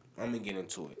 I'm going to get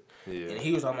into it. Yeah. And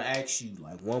he was, I'm going to ask you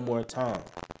like one more time.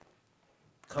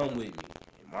 Come with me.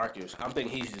 And Marcus, I'm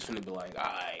thinking he's just finna be like, all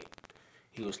right.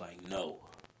 He was like, no.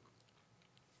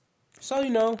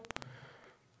 So,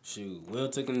 shoot, Will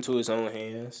took it into his own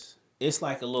hands. It's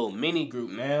like a little mini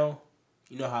group now.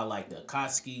 You know how, like, the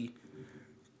Akatsuki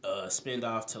spinned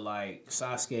off to, like,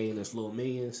 Sasuke and his little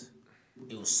minions?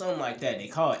 It was something like that. They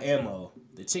call it Ammo.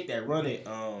 The chick that run it,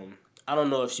 I don't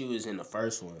know if she was in the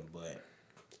first one, but...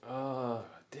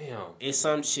 Damn. It's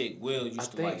some chick Will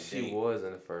used to like. I think she was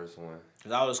in the first one.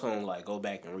 Cause I was gonna like go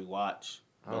back and rewatch.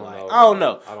 I don't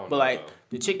know. But like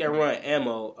the chick that run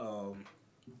Ammo,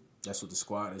 that's what the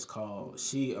squad is called.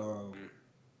 She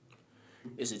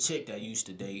is a chick that used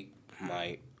to date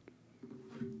Mike.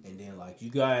 And then like you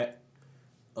got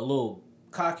a little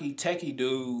cocky techie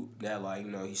dude that like,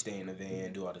 he stay in the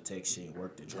van, do all the tech shit,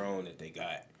 work the drone that they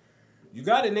got. You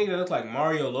got a nigga that looks like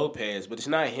Mario Lopez, but it's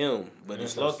not him. But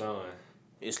it's Loki.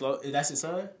 That's his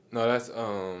son? No, that's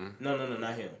No,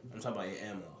 not him. I'm talking about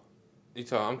Ammo.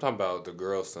 I'm talking about the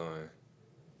girl's son.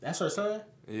 That's her son?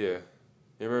 Yeah.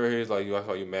 You remember he was like, "I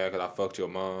thought you mad because I fucked your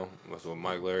mom." That's what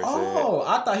Mike Larry said. Oh,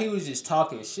 I thought he was just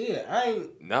talking shit. I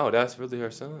ain't. No, that's really her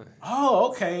son.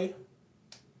 Oh, okay.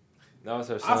 That was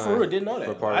her son. I for real didn't know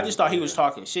that. I just thought he was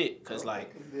talking shit because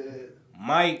like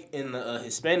Mike and the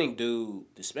Hispanic dude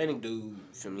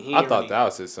from me. I thought that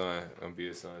was his son. Gonna be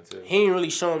his son too. He ain't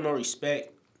really show him no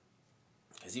respect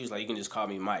because he was like, "You can just call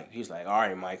me Mike." He was like, "All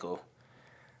right, Michael."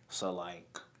 So like.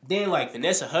 Then, like,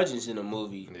 Vanessa Hudgens in the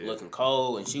movie looking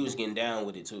cold, and she was getting down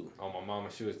with it, too. Oh, my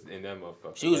mama, she was in that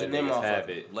motherfucker. She was in that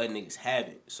motherfucker. Letting niggas have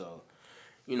it. So,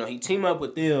 you know, he team up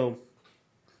with them,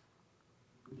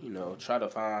 you know, trying to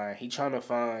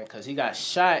find, because he got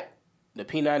shot, the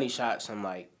P90 shot some,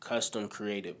 like,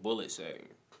 custom-created bullet setting.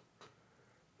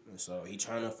 And so he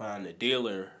trying to find the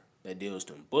dealer that deals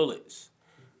them bullets.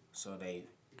 So they,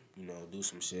 you know, do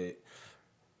some shit.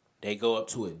 They go up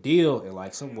to a deal in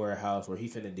like some warehouse where he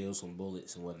finna deal some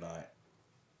bullets and whatnot.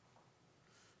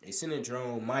 They send a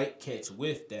drone. Mike catch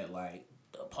whiff that like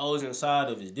the opposing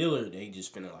side of his dealer. They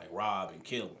just finna like rob and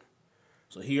kill him.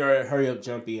 So he hurry up,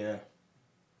 jump in.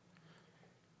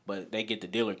 But they get the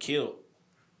dealer killed.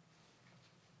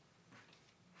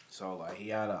 So like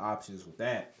he out of options with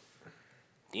that.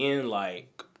 Then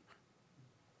like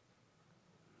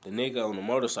the nigga on the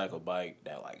motorcycle bike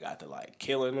that like got to like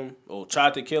killing him or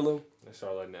tried to kill him. They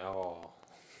started letting that all.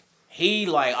 He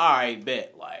like, all right,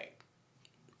 bet. Like,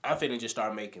 I'm finna just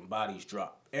start making bodies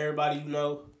drop. Everybody you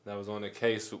know. That was on the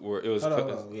case where it was. Hold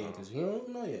on, yeah, because you don't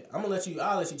know yet. I'll let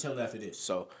you tell it after this.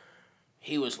 So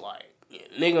he was like,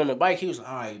 nigga on the bike. He was like,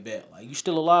 all right, bet. Like, you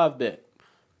still alive, bet.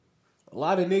 A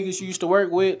lot of niggas you used to work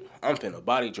with, I'm finna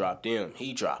body drop them.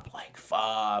 He dropped like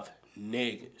 5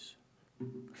 niggas.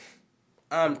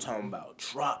 I'm talking about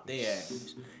drop their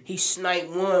ass. He sniped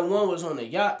one. One was on the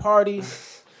yacht party.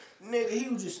 Nigga, he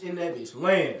was just in that bitch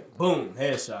land. Boom,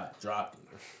 headshot, dropped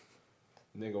him.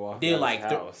 Nigga walked did out like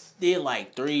his house. Did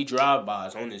like 3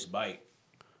 drive-bys on this bike.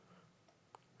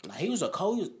 Like he was a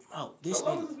cold. Oh, this How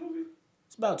long nigga. is this movie?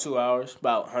 It's about 2 hours.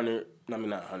 About 100. I mean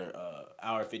not 100.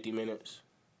 Hour 50 minutes.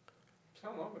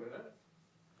 How longer than that?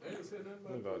 I ain't said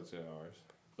nothing About 2 hours.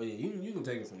 But yeah, you can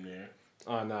take it from there.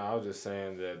 Oh, no, I was just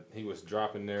saying that he was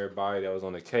dropping everybody that was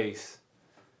on the case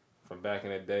from back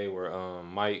in the day where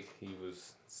Mike, he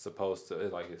was supposed to,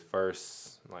 it's like his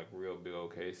first like real big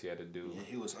old case he had to do. Yeah,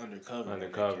 he was undercover.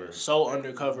 Undercover. So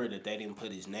undercover that they didn't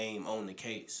put his name on the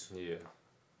case. Yeah.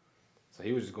 So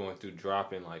he was just going through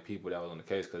dropping like people that was on the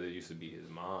case because it used to be his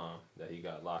mom that he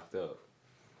got locked up.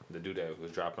 The dude that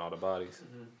was dropping all the bodies.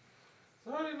 Mm-hmm.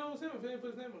 So how did they know it was him if he didn't put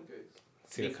his name on the case?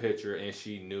 Seen a picture and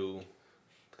she knew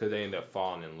because they ended up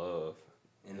falling in love.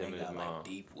 And they got like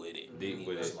deep with it. Deep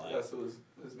with it. Like, that's who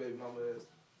his baby mama is.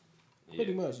 Yeah.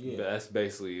 Pretty much, yeah. But that's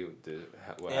basically what and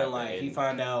happened. like he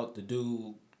found out the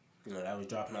dude, you know, that was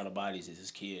dropping all the bodies is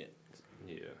his kid.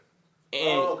 Yeah.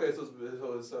 And okay, so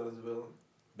his son is a villain.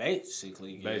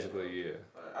 Basically, yeah. Basically, yeah.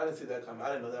 I didn't see that coming. I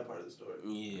didn't know that part of the story.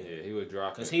 Yeah. Yeah, he was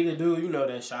dropping. Because he the dude, you know,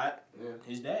 that shot Yeah.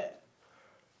 his dad.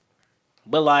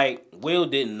 But like, Will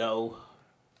didn't know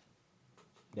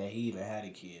that he even had a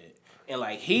kid. And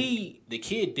like the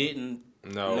kid didn't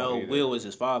know either. Will was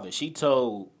his father. She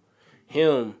told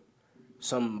him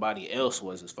somebody else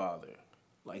was his father.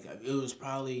 Like it was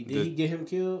probably, did he get him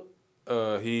killed?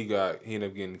 He ended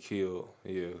up getting killed.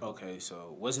 Yeah. Okay,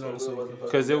 so was it on the same case?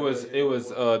 Because it was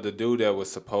the dude that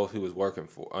was supposed he was working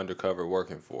for undercover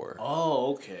working for.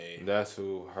 Oh, okay. That's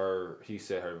who he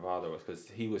said her father was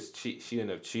because she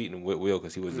ended up cheating with Will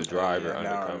because he was the driver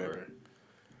undercover.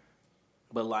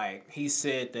 But like he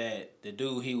said that the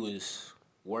dude he was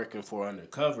working for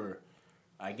undercover,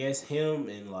 I guess him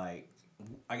and like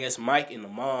Mike and the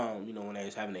mom, you know, when they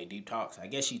was having their deep talks, I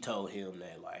guess she told him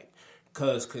that like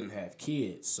cuz couldn't have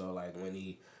kids. So like when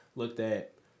he looked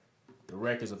at the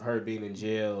records of her being in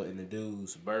jail and the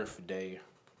dude's birthday,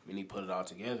 and he put it all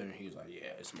together, he was like,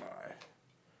 yeah, it's mine.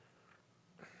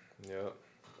 Yep.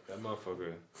 That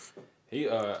motherfucker. He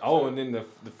and then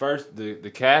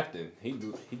the captain. He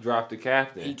dropped the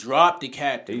captain. He dropped the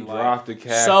captain. He dropped the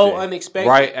captain. So unexpected.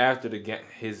 Right after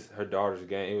her daughter's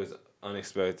game. It was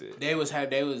unexpected. He was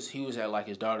at like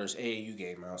his daughter's AAU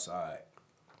game outside.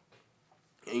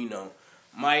 And, you know,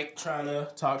 Mike trying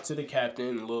to talk to the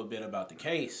captain a little bit about the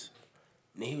case.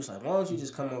 And he was like, why don't you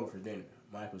just come over for dinner?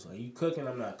 Mike was like, you cooking?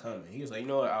 I'm not coming. He was like, you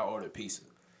know what? I'll order pizza.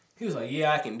 He was like,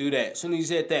 yeah, I can do that. As soon as he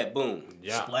said that, boom.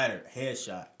 Yeah. Splattered.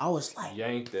 Headshot. I was like.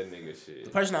 Yanked that nigga shit.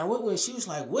 The person I went with, she was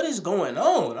like, what is going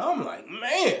on? I'm like,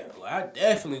 man. Like, I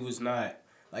definitely was not.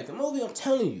 Like, the movie, I'm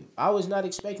telling you, I was not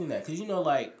expecting that. Because, you know,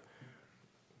 like,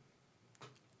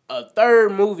 a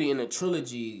third movie in a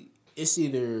trilogy, it's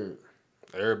either...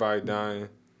 Everybody dying.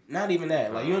 Not even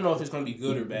that. Like, you don't know if it's going to be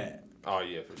good or bad. Oh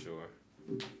yeah, for sure.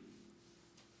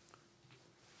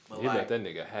 But He like, let that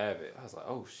nigga have it. I was like,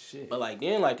 oh shit. But like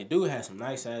then, like the dude had some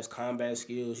nice ass combat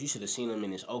skills. You should have seen him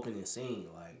in his opening scene.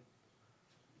 Like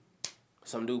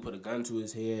some dude put a gun to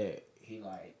his head. He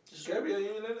like Gabrielle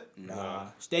Union in it? nah.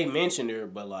 They mentioned her,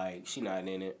 but like she not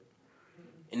in it.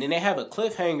 And then they have a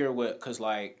cliffhanger with, cause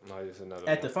like No, just another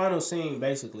at one. the final scene,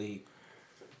 basically,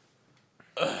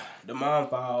 the mom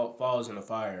falls in the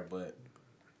fire, but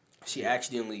she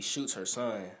accidentally shoots her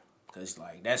son, cause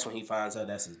like that's when he finds out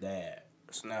that's his dad.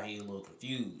 So now he a little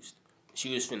confused.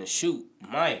 She was finna shoot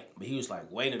Mike, but he was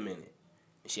like, wait a minute.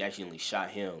 And she accidentally shot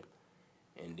him.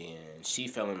 And then she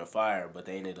fell in the fire, but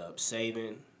they ended up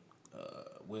saving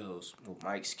Will's with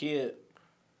Mike's kid.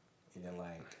 And then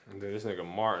like And then this nigga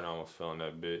Martin almost fell in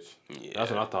that bitch. yeah. That's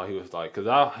when I thought he was like, cause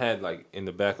I had like in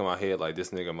the back of my head like this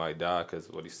nigga might die, cause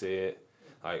what he said,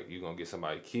 like you gonna get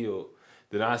somebody killed.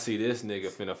 Then I see this nigga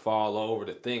finna fall over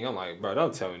the thing. I'm like, bro,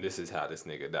 don't tell me this is how this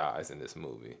nigga dies in this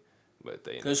movie. But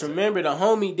they Cause remember the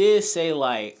homie did say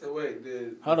like, So wait,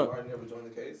 did Hold on. Martin ever join the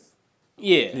case?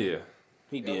 yeah, Yeah,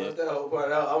 he Yeah, did. what's that whole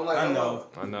part out? I'm like, I know.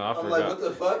 I know. I'm I like, forgot. what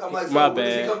the fuck? I'm like, so My when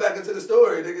does he bad. come back into the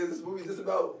story? Nigga, this movie just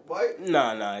about Mike?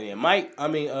 Nah, yeah. Mike, I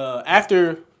mean,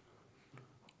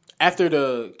 after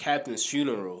the captain's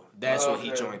funeral, that's when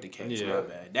he Okay. joined the case. Yeah. My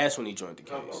bad. That's when he joined the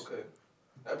case. Oh, okay.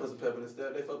 That put some pep in his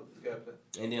step. They fucked with the captain.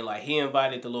 And then like he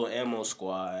invited the little ammo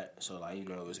squad, so like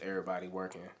it was everybody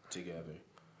working together.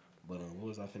 But what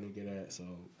was I finna get at? So,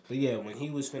 but yeah, when he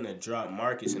was finna drop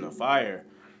Marcus in the fire,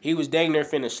 he was dang near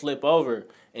finna slip over.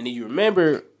 And then you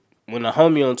remember when the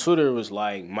homie on Twitter was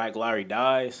like, Mike Lowry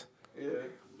dies. Yeah.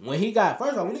 When he got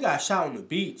shot on the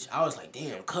beach, I was like,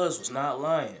 damn, Cuz was not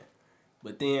lying.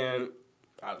 But then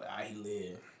he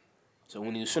lived. So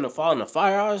when he was finna fall in the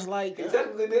fire, I was like, He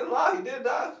technically didn't lie. He did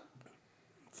die.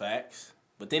 facts.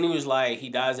 But then he was like, he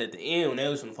dies at the end when they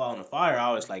was finna fall in the fire.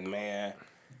 I was like, man,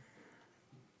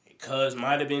 Cuz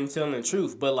might have been telling the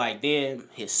truth. But like then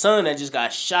his son that just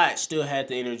got shot still had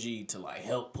the energy to like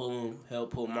help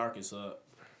pull Marcus up.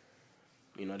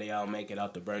 You know, they all make it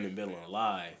out the burning building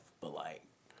alive. But like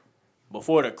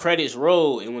before the credits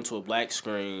rolled, it went to a black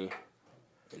screen.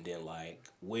 And then like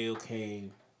Will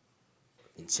came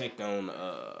and checked on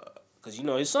cause you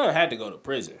know his son had to go to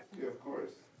prison. Yeah, of course.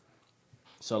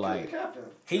 So The like captain.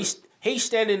 he's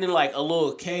standing in like a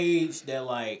little cage that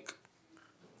like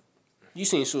you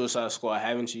seen Suicide Squad,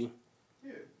 haven't you?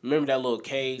 Yeah. Remember that little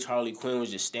cage Harley Quinn was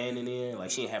just standing in?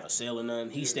 Like she didn't have a cell or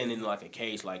nothing. He's standing in like a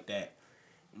cage like that.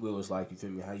 Will was like, you feel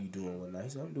me, how you doing one night? He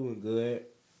said, I'm doing good.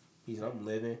 He said, I'm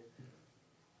living.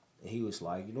 And he was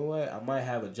like, you know what? I might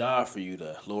have a job for you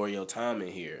to lower your time in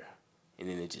here. And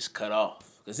then it just cut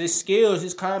off. Because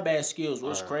his combat skills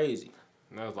was Right. crazy.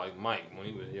 And that was like Mike when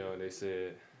he was young. They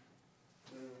said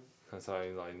that's how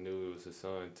he like knew it was his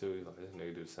son too. He's like, this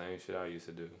nigga do the same shit I used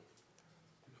to do.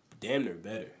 Damn near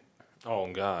better.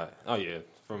 Oh God. Oh yeah.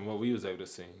 From what we was able to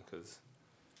see, cause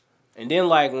And then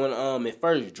like when it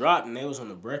first dropped and they was on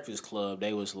the Breakfast Club,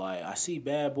 they was like, I see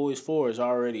Bad Boys 4 is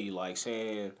already like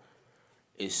saying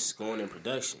it's going in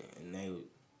production. And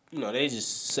they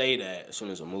just say that as soon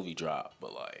as a movie drop.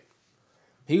 But like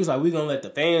he was like, we gonna let the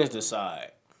fans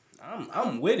decide.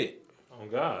 I'm with it. oh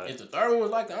God. If the third one was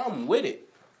like that, I'm with it.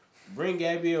 Bring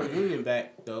Gabrielle Union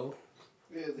back though.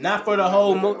 Yeah, Not for the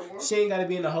whole movie. She ain't gotta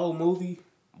be in the whole movie.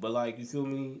 But like, you feel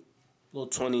me? A little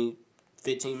 20,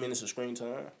 15 minutes of screen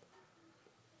time.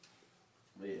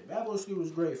 But yeah, Bad Boys 3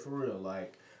 was great for real.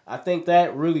 Like, I think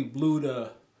that really blew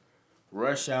the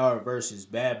Rush Hour versus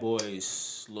Bad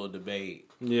Boys little debate.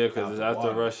 Yeah, out cause the after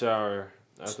water. Rush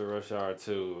Hour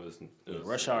 2 was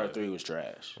Rush Hour 3 was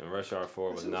trash. and Rush Hour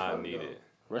 4 was This was not fun, needed.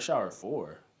 Rush Hour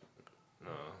 4. No,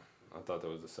 I thought that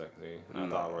was the second thing. I No.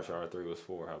 thought Rush Hour 3 was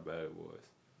 4. How bad it was.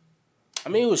 I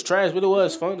mean, it was trash, but it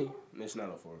was funny. It's not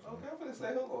a 4 for me. Okay, I'm finna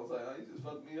say, hold on. I was like, oh, you just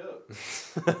fucked me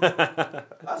up.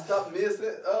 I stopped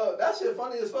missing. That shit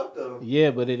funny as fuck though.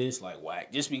 Yeah, but it is like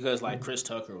whack. Just because like Chris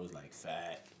Tucker was like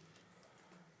fat.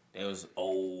 They was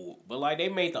old. But like they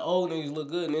made the old niggas look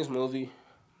good in this movie.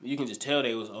 You can just tell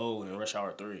they was old in Rush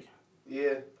Hour 3.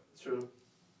 Yeah, true.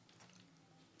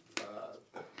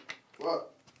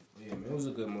 What? Yeah, man, it was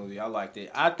a good movie. I liked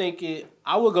it.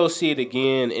 I would go see it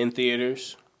again in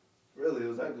theaters. Really,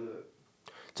 was that good?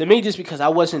 To me, just because I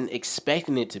wasn't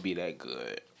expecting it to be that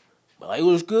good. But like, it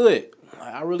was good.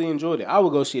 I really enjoyed it. I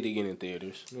would go see it again in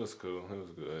theaters. It was cool. It was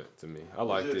good to me. I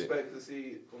liked Did you it. expect to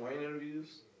see Wayne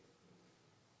interviews?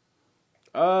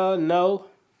 No.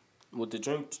 With the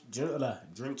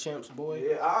drink champs boy.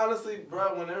 Yeah, I honestly,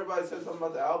 bro, when everybody said something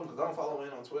about the album, because I don't follow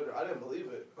Wayne on Twitter, I didn't believe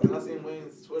it. And I seen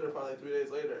Wayne's Twitter probably 3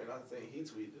 days later, and I seen he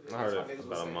tweeted it. I heard So it niggas was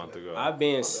about a saying month that. ago.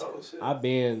 I've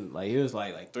been like it was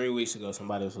like 3 weeks ago.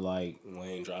 Somebody was like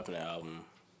Wayne dropping the album,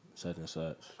 such and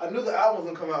such. I knew the album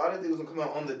was gonna come out. I didn't think it was gonna come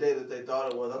out on the day that they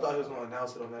thought it was. I thought he was gonna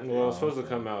announce it on that day. Well, it's supposed to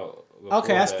come out.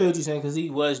 Okay, I that. feel what you're saying because he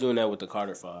was doing that with the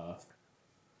Carter 5.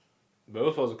 But it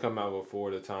was supposed to come out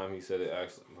before the time he said it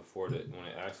actually, when it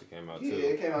actually came out, too. Yeah,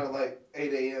 it came out at like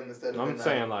 8 a.m. instead of I'm midnight.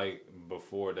 saying, like,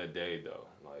 before that day, though.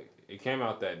 Like, it came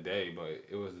out that day, but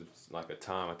it was, like, a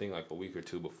time, I think, like, a week or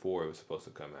two before it was supposed to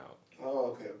come out.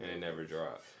 Oh, okay. And it never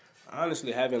dropped. I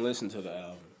honestly haven't listened to the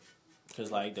album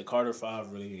because, like, the Carter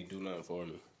 5 really didn't do nothing for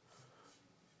me.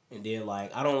 And then,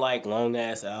 like, I don't like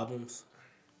long-ass albums.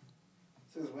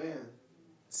 Since when?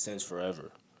 Since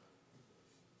forever.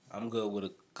 I'm good with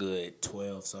a good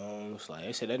 12 songs. Like,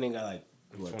 they said that nigga got, like,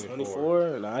 what,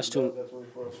 24? Nah, it's too... That's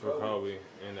 24 It's for Kobe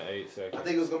in the 8 seconds. I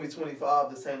think it was going to be 25,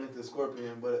 the same length as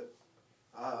Scorpion, but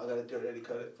I got to theory that he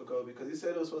cut it for Kobe because he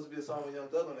said it was supposed to be a song with Young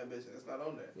Thug on that bitch, and it's not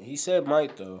on there. He said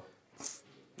Mike, though.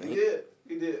 He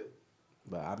did.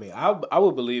 But, I mean, I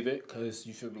would believe it because,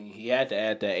 you feel me, he had to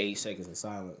add that 8 seconds of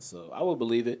silence, so I would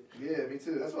believe it. Yeah, me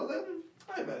too. That's what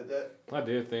I ain't mad at that. I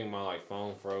did think my, like,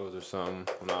 phone froze or something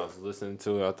when I was listening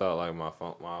to it. I thought, like,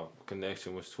 my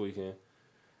connection was tweaking.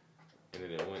 And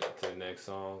then it went to the next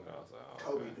song. I was like, oh,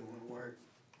 Kobe okay. doing work.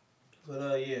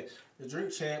 But, yeah, the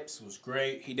Drink Champs was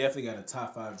great. He definitely got a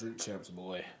top 5 Drink Champs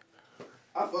boy.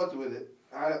 I fucked with it.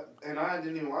 I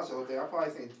didn't even watch the whole thing. I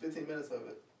probably seen 15 minutes of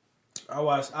it.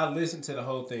 I listened to the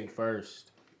whole thing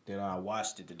first. Then I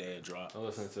watched it the day it dropped. I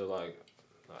listened to, like,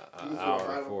 an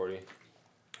hour and 40.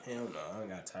 Hell no, I ain't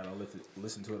got time. I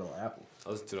listen to it on Apple.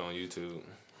 I listened to it on YouTube.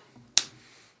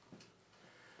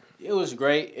 It was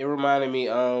great. It reminded me,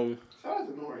 Shout out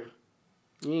to Nori.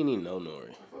 you ain't even know Nori.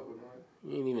 I fuck with Nori.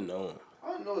 You ain't even know him.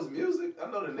 I don't know his music. I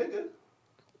know the nigga.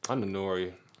 I knew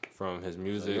Nori from his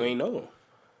music. You ain't know him.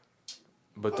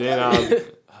 But then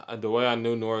the way I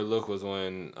knew Nori look was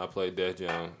when I played Def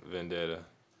Jam Vendetta.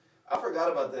 I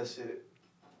forgot about that shit.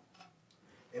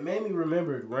 It made me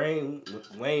remember Wayne.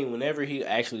 Whenever he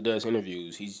actually does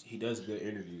interviews, he does good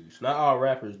interviews. Not all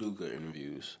rappers do good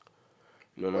interviews.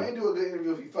 You know what I Wayne mean? do a good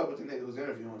interview if he fuck with the nigga who's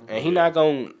interviewing him. And he not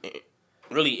gonna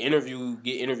really get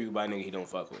interviewed by a nigga he don't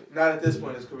fuck with. Not at this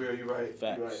point in his career. You're right.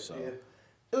 Facts. You're right. So Yeah.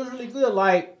 it was really good.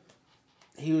 Like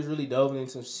he was really delving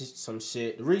into some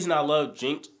shit. The reason I love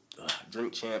Drink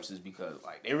Champs is because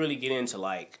like they really get into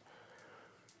like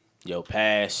your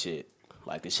past shit.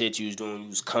 Like the shit you was doing, you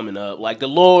was coming up. Like the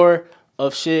lore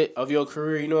of shit of your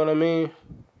career, you know what I mean?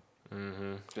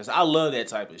 Mm-hmm. Because I love that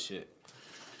type of shit.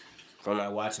 From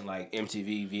like watching like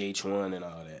MTV, VH1 and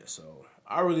all that. So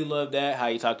I really love that. How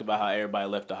he talked about how everybody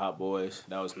left the Hot Boys.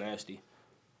 That was nasty.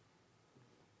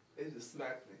 It just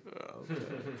smacked me. Oh, okay.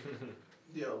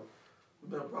 Yo,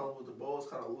 we've been a problem with the balls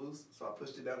kind of loose, so I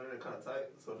pushed it down there kind of tight.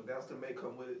 So the downstairs may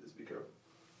come with it. Just be careful.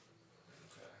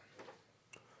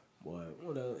 Boy,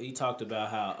 what else? He talked about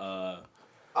how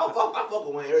I fuck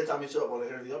with Wayne every time he show up on the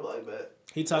interview. I'm like, bet.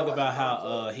 he talked about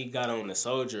how he got on the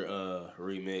Soldier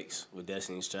remix with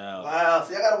Destiny's Child. Wow,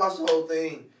 see, I gotta watch the whole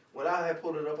thing. When I had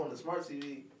pulled it up on the smart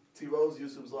TV, T Rose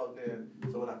YouTube was logged in.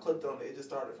 So when I clicked on it, it just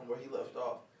started from where he left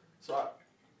off. So I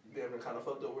damn near kind of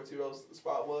fucked up where T Rose's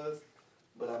spot was,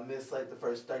 but I missed like the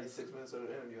first 36 minutes of the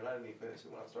interview, and I didn't even finish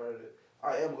it when I started it.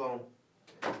 I am gonna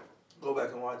go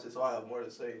back and watch it, so I have more to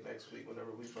say next week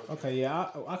whenever we first. Okay, yeah,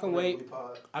 I can wait. We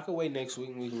pod. I can wait next week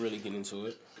and we can really get into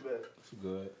it. Bet. It's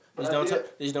good. But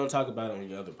Just don't talk about it on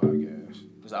your other podcast.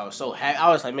 Because I was so happy. I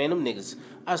was like, man, them niggas.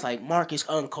 I was like, Marcus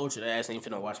uncultured ass ain't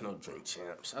finna watch no Drink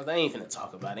Champs. I was like, I ain't finna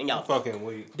talk about it. And y'all Fucking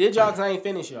weak. did y'all? Cause I ain't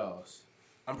finished y'all's.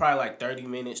 I'm probably like 30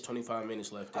 minutes, 25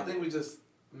 minutes left. I think we just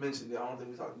mentioned it. I don't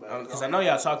think we talked about it. Because I know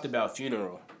y'all talked about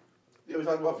Funeral. Yeah, we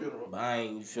talked about Funeral. But I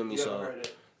ain't, you feel me? You haven't So heard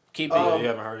it. keep Yeah, it. you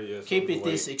haven't heard it yet. So Keep it wait.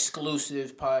 this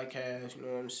exclusive podcast, you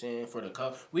know what I'm saying? For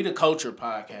we the culture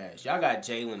podcast. Y'all got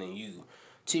Jalen and you.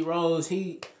 T Rose,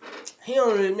 he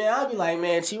don't really, man. I'll be like,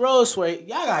 man, T Rose swear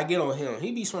y'all gotta get on him.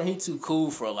 He be swearing he too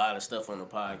cool for a lot of stuff on the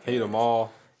podcast. Hate them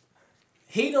all.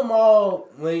 He them all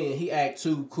when he act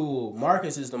too cool.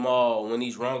 Marcus is them all when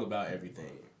he's wrong about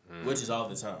everything, which is all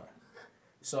the time.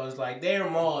 So it's like they're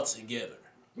them all together.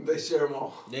 They share them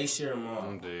all. They share them all.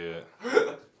 I'm dead.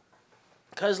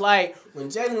 Cause like when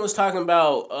Jalen was talking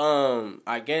about,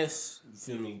 I guess you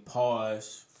feel me.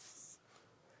 Pause.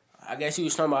 I guess he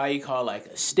was talking about how he called like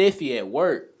a stiffy at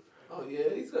work, Oh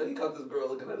yeah, he caught this girl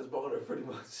looking at his boner pretty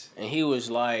much. and he was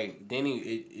like, then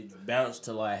it bounced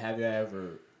to like, have you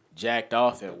ever jacked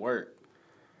off at work?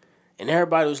 And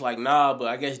everybody was like, nah, but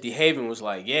I guess DeHaven was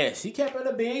like, yes. He kept it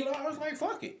a bean. I was like,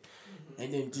 fuck it.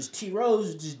 And then just T Rose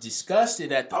was just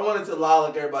disgusted at the. I wanted to lie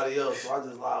like everybody else, so I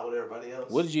just lied with everybody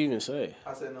else. What did you even say?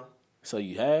 I said no. So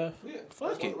you have? Yeah.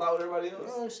 Fuck it. Lie with everybody else. You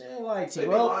know what I'm saying? Like, They be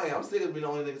lying. I'm still gonna be the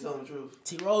only nigga telling the truth.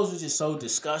 T Rose was just so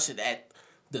disgusted at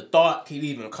the thought could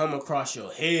even come across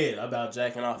your head about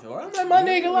jacking off your. I'm like, my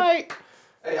nigga, like.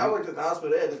 Hey, I worked at the hospital.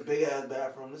 They had this big ass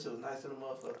bathroom. This shit was nice in the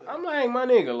motherfucker. I'm like, my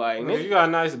nigga, like. Nigga, you got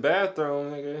a nice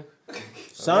bathroom, nigga.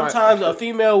 Sometimes a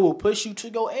female will push you to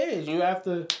your edge. You have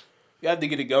to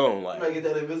get it going. Like, You might get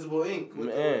that invisible ink with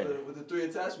Man. with the 3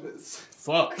 attachments.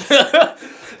 fuck. In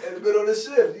the middle of the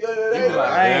shift. You know You that? be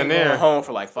like, I ain't there. going home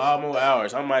for like 5 more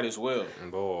hours. I might as well.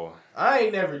 Boy. I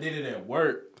ain't never did it at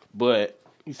work, but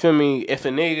you feel me? If a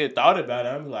nigga thought about it,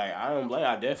 I'm like, I don't blame.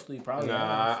 I definitely probably. have.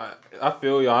 Nah, I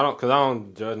feel you. I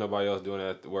don't judge nobody else doing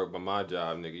that at work, but my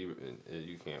job, nigga,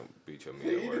 you can't beat your meat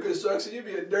at You do work. construction, you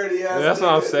be a dirty ass. Yeah, that's what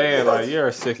I'm nigga. saying. Like, you're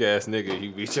a sick ass nigga.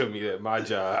 You beat your meat at my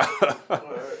job. Nah,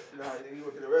 you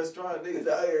work in a restaurant, niggas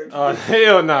out here. Oh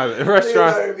hell no! Niggas out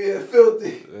Restaurant. here being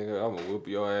filthy. Nigga, I'm gonna whoop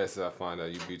your ass if I find out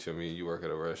you beat your meat. You work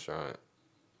at a restaurant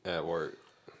at work.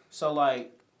 So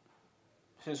like,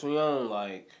 since we on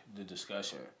like the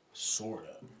discussion,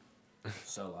 sorta.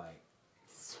 So like,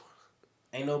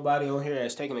 ain't nobody on here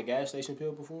that's taken a gas station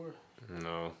pill before.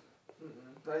 No.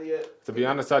 Not yet. To be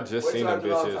honest, I just Wait seen till them I do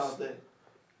Valentine's bitches Day.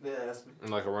 Then ask me.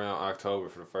 like around October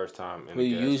for the first time. In Who the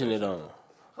you gas using it station. on?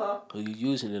 Huh? Who you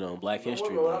using it on? Black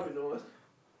History What I Month. be doing?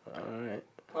 All right.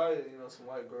 Probably, some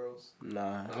white girls.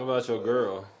 Nah. What about your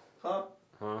girl? Huh?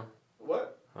 Huh?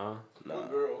 What? Huh? Nah. What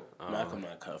girl? Malcolm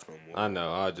not cuffed no more. I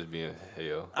know. I'll just be in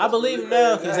hell. I believe him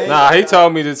now because Nah, he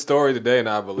told me this story today, and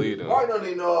I believed him. Mark don't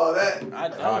even know all that. I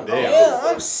don't. Oh, damn. Damn,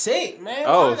 I'm sick, man.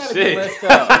 Oh, Why I gotta shit. be left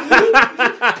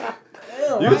out?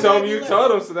 Damn, You why I told gotta me be you left-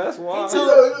 told him, so that's why.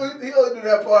 He only do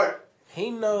that part. He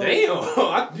knows.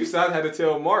 Damn, you said I had to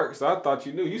tell Mark, so I thought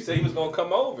you knew. You said he was gonna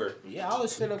come over. Yeah, I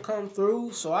was finna come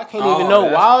through, so I can't Oh, even know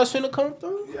that's- why I was finna come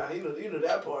through. Yeah, you knew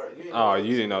that part. You Oh,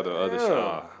 you didn't know the other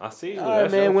Yeah. shit. I see. All right,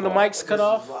 That's man. your When the fault. mics cut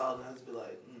off. Wild, and I just be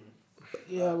like,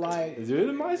 Yeah, like. Did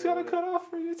the mics gotta cut off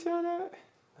for you to tell that?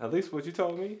 At least what you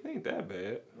told me it ain't that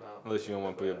bad. no. Unless you don't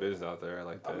want to put your business out there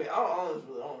like that. I mean, I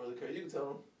don't really care. You can tell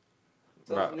them.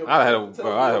 Bro, I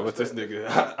had with this nigga.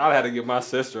 I had to get my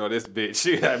sister on this bitch.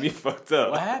 She had me fucked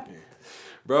up. What happened?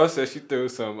 Bro said she threw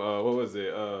some. What was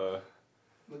it? The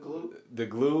glue? The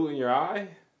glue in your eye.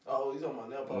 Oh, he's on my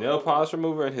nail polish. Nail polish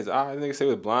remover in his eye. Nigga said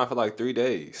he was blind for like 3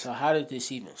 days. So how did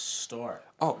this even start?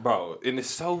 Oh, bro, and it's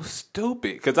so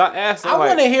stupid. Cause I asked him I like,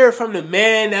 want to hear from the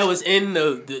man that was in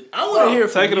the I want to hear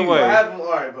from take it you. away. What happened?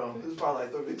 All right, bro. It was probably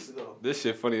like 3 weeks ago. this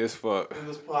shit funny as fuck. It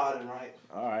was potting, right?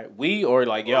 All right, we or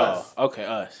like y'all? Us. Okay,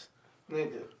 us.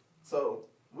 Nigga. So,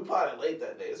 we potted late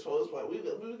that day. So, it's like, we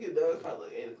would get done. It's probably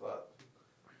like 8 o'clock.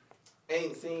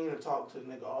 Ain't seen or talked to the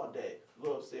nigga all day.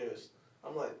 Go upstairs.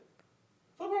 I'm like,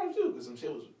 fuck wrong with you? Because some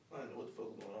shit was, I don't know what the fuck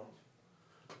was going on.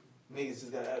 Niggas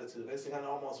just got attitude. Next thing I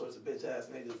know, I'm all sorts of bitch ass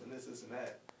niggas and this and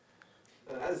that.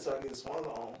 And I just started getting swung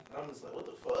on. And I'm just like, what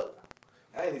the fuck?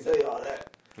 I didn't even tell you all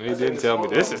that. And he didn't tell me.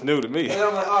 This is new to me. And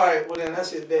I'm like, all right, well then that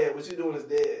shit dead. What you doing is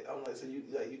dead. I'm like, so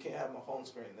you can't have my phone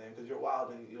screen then because you're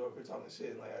wild and you're over here talking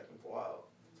shit and like acting for wild.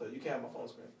 So you can't have my phone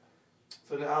screen.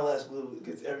 So then eyelash glue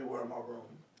gets everywhere in my room.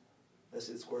 That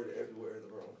shit squirted everywhere in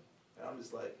the room. And I'm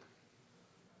just like,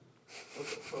 what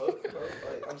the fuck, bro?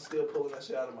 Like, I'm still pulling that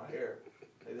shit out of my hair.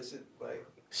 Like, this shit, like,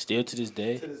 Still to this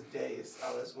day. to this day, it's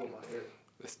eyelash glue in my hair.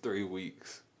 It's 3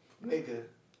 weeks. Nigga.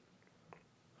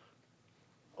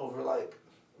 Over, like,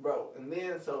 bro. And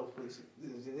then, so,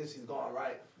 then she's gone,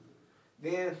 right?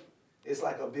 Then, it's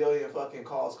like a billion fucking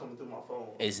calls coming through my phone.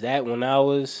 Is that when I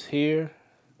was here,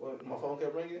 When my phone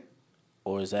kept ringing?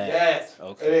 or is that? Yes.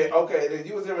 Okay. And then, then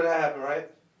you was there when that happened, right?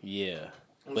 Yeah.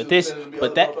 When But she was this- sending me but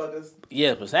other that- motherfuckers?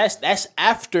 Yeah, but that's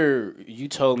after you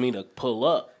told me to pull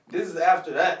up. This is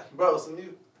after that, bro. So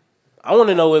you. I want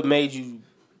to know what made you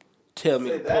tell me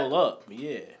Say to that? pull up.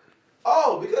 Yeah.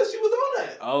 Oh, because she was on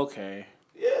that. Okay.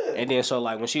 Yeah. And then so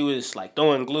like when she was like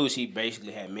throwing glue, she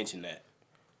basically had mentioned that.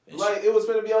 Like, it was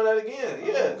finna be on that again.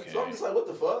 Yeah. Okay. So I'm just like, what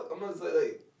the fuck? I'm gonna say,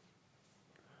 like.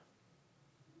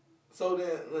 So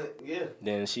then, like, yeah.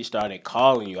 Then she started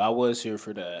calling you. I was here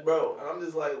for that. Bro, and I'm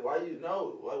just like, why are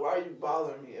you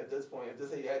bothering me at this point? If this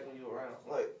how you act when you around,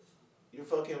 like, you're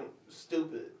fucking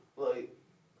stupid. Like,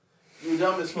 you're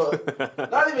dumb as fuck.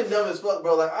 Not even dumb as fuck,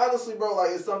 bro. Like, honestly, bro,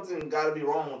 like, it's something gotta be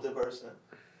wrong with the person.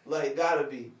 Like, gotta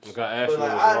be. Look, I asked But you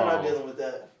like, what was I'm not wrong. dealing with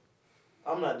that.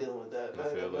 I'm not dealing with that. I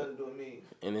That feel has it. nothing to do with me.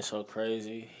 And it's so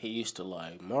crazy. He used to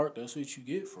like, Mark, that's what you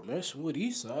get for messing with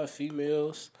Eastside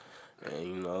females. And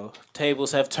you know,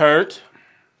 tables have turned.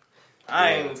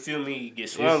 I Yeah. ain't feel me get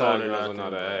East swung side on or girls know nothing. how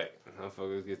to but act.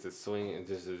 Motherfuckers get to swing and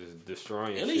just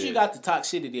destroying At least shit. you got the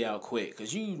toxicity out quick,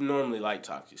 cause you normally like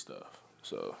toxic stuff.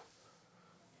 So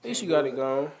at least you got it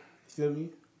gone. Feel me?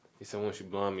 He said once you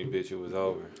blind me, bitch, it was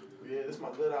over. Yeah, this is my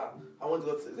good eye. I went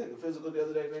to go take a physical the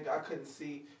other day, nigga. I couldn't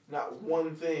see not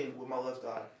one thing with my left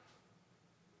eye.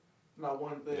 Not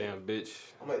one thing. Damn, bitch.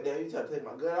 I'm like, damn, you try to take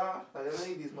my good eye? Like, I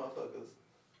need these motherfuckers.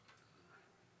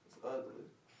 It's ugly.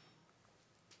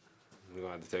 We're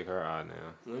gonna have to take her eye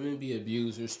now. Women be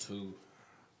abusers too.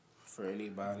 For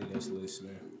anybody that's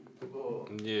listening, Boy.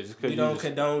 Yeah, just cause we you don't just,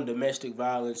 condone domestic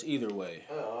violence either way.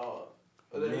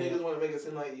 But then Man. niggas want to make it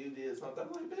seem like you did something.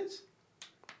 I'm like, bitch,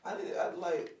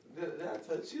 did I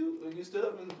touch you when you stood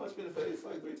up and punched me in the face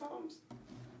like 3 times?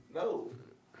 No.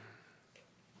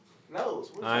 No.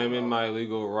 So what I you am in talking my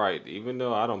legal right, even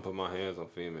though I don't put my hands on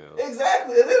females. about?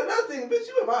 Exactly. And then another thing, bitch,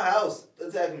 you in my house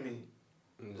attacking me.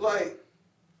 Like,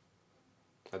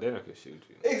 I then I could shoot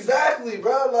you. exactly,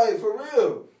 bro. Like, for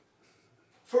real.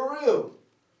 For real.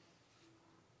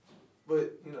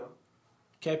 But, you know.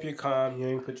 Kept your calm. You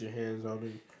ain't put your hands on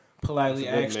me. Politely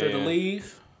That's a good asked her to man.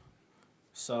 leave.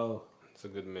 So, It's a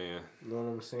good man. you know what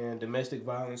I'm saying? Domestic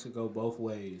violence could go both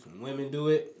ways. When women do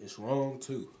it, it's wrong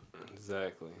too.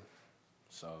 Exactly.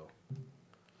 So,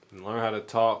 Learn how to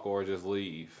talk or just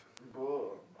leave. Boy,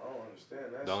 I don't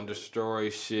understand that. Don't destroy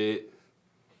shit.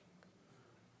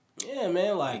 yeah,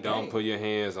 man. Like, Don't put your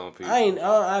hands on people.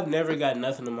 I've never got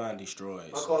nothing of mine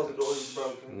destroyed. My So closet door is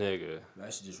broken. Nigga.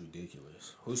 that's just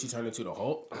ridiculous. Who she turned into the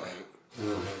Hulk? Like,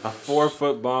 A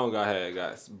 4-foot bong I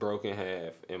got broken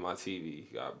half, and my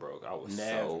TV got broke. I was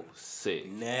Never. so sick.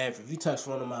 never. If you touch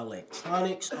one of my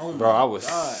electronics, oh my Bro, I was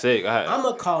God. sick. I'm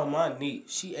gonna call my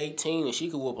niece. She 18 and she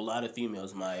could whoop a lot of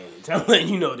females my age. I'm letting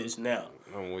you know this now.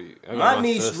 I'm weak. I got My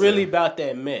niece sister. really about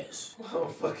that mess. I'm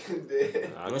fucking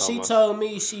dead. I When call she my- told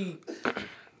me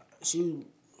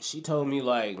she told me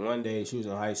like one day she was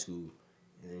in high school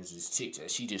and there was this chick that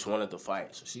she just wanted to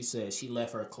fight. So she said she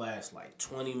left her class like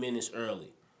 20 minutes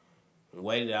early and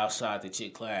waited outside the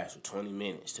chick class for 20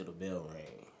 minutes till the bell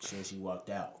rang. Soon as she walked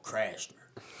out, crashed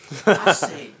her. I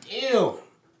said, damn.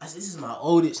 I said, this is my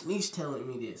oldest niece telling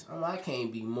me this. I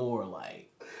can't be more like,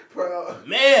 Bro.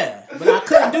 man. But I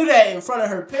couldn't do that in front of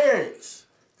her parents.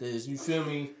 Cause you feel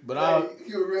me? But Hey,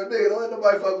 you a real nigga. Don't let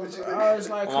nobody fuck with you. I was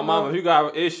like, My come mama, on. if you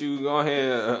got an issue, go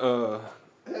ahead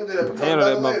Handle handle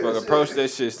that motherfucker. Approach that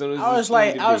shit as soon as I you was see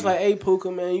like, the I was beat. like, hey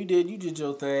Puka, man, you did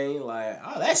your thing. Like,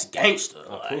 oh, that's gangster.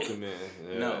 Like, Puka, man.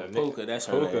 Yeah, no, Nick- Puka, that's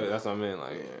her Puka, name. that's what I meant.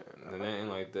 Like, a name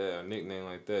like that, a nickname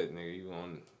like that, nigga,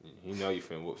 you know you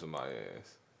finna whoop somebody's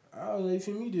ass. I was like, you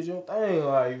feel me? You did your thing.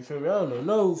 Like, you feel me? I don't know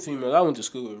no female. I went to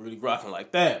school with really rocking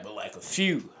like that, but like a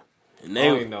few. And I they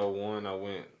only know one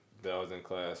that I was in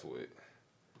class with.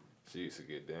 She used to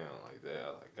get down like that. I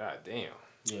was like, God damn.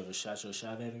 You ever shot your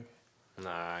shot at her? Nah,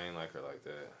 I ain't like her like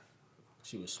that.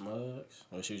 She was smugs?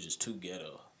 Or she was just too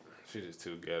ghetto? She just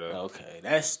too ghetto. Okay,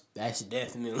 that's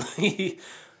definitely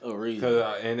a reason.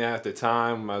 Cause and at the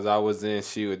time as I was in,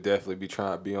 she would definitely be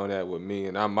trying to be on that with me,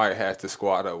 and I might have to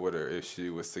squat up with her if she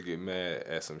was to get mad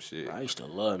at some shit. I used to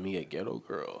love me a ghetto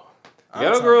girl.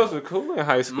 Ghetto girls were cool in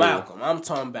high school. Malcolm, I'm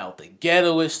talking about the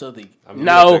ghettoest of the. I mean,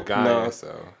 No, that's a guy, no.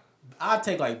 So. I'll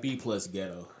take like B plus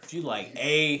ghetto. If you like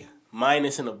A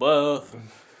minus and above,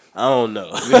 I don't know.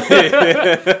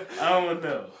 I don't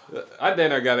know. I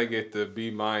think I gotta get the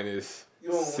B minus,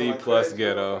 You don't C want, like, plus crazy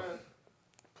ghetto. girlfriend?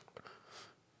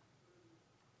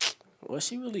 Was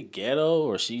she really ghetto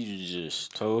or she was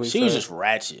just? Who he She was said? just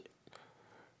ratchet.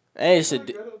 And it's a,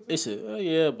 Ghetto too. it's a, oh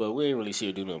yeah, but we ain't really see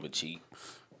her do nothing but cheat.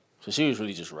 So she was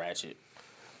really just ratchet.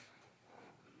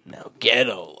 Now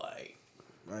ghetto, like,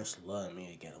 I used to love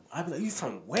me a ghetto. I'd be like, you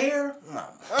from where? My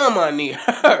mama, I need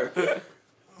her.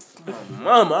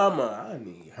 My mama, I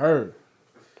need her.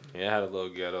 Yeah, I had a little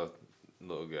ghetto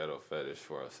fetish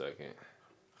for a second.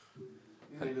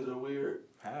 You niggas are weird.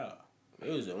 How? It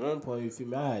was at one point, you feel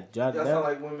me? I had jotted Y'all down. sound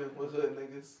like women with hood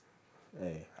niggas.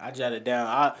 Hey, I jotted down.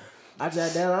 I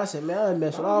jotted down. I said, man, I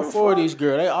mess with all 4 of these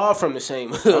girls. They all from the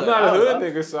same hood. I'm not a I was hood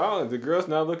like- nigga, so the girl's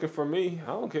not looking for me. I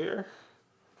don't care.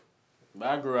 But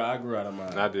I grew out of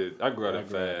mine. I did. I grew I up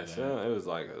grew out of fast. that. Yeah, it was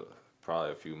like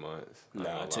probably a few months. Nah, I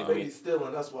ain't it gonna took lie. me- Baby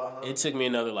stealing, that's why, huh? It took me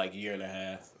another like year and a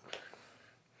half.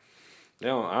 I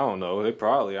don't know. They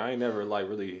probably. I ain't never like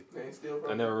really. They ain't steal from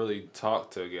I you? never really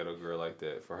talked to a ghetto girl like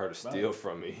that for her to steal Right.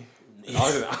 from me.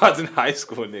 I was in high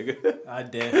school, nigga. I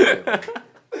definitely.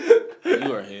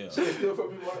 You are hell. She ain't steal from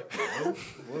me, Mark.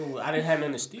 Well, I didn't have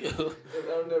nothing to steal.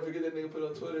 I'll never forget that nigga put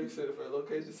on Twitter. He said if her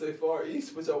location say Far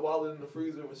East, put your wallet in the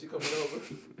freezer when she coming over.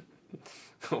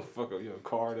 Oh fuck up your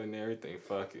card and everything.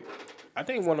 Fuck it. I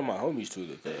think one of my homies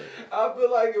tweeted that. I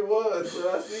feel like it was,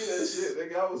 but I seen that shit.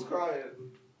 That guy was crying.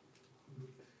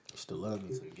 Still love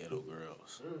me some ghetto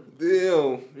girls.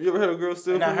 Damn, you ever had a girl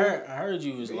steal? And from you? I heard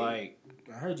you was like,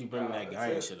 I heard you bring that guy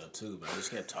and shit up too, but I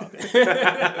just kept talking.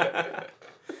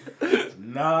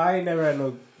 No, I ain't never had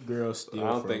no girl steal. I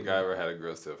don't from think me. I ever had a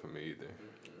girl steal from me either.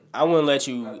 I wouldn't let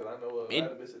you. Not that I know of. I had a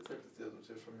bitch that took the steal some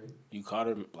shit from me. You caught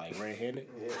her like red-handed.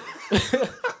 Yeah,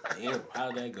 Damn,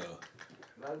 how'd that go?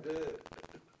 not good.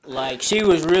 Like she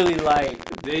was really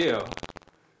like, Damn.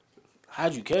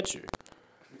 how'd you catch her?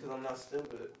 Because I'm not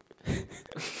stupid.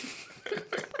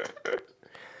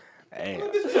 Damn.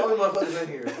 Look, this is the only motherfuckers in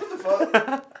here. What the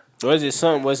fuck? Was it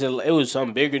something? It was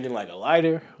something bigger than like a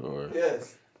lighter or?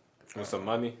 Yes. With some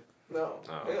money? No.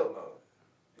 Oh. Hell no.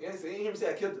 You ain't hear me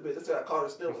say I killed the bitch. I said I caught her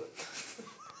stealing.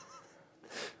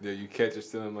 Yeah, you catch her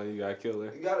stealing money, you gotta kill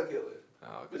her. You gotta kill her.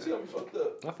 Oh, But okay. she gonna be fucked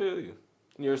up. I feel you.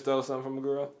 You ever stole something from a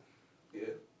girl? Yeah.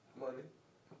 Money.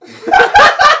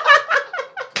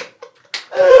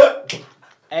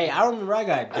 Hey, I remember I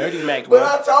got Dirty Mac But one.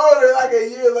 I told her like a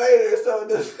year later, so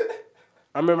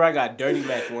I remember I got Dirty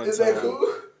Mac one is time. that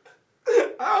cool?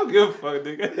 I don't give a fuck,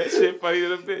 nigga. That shit funny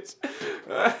to the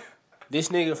bitch. This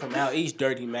nigga from out east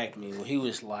Dirty Mac me when he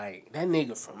was like, that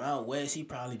nigga from out west, he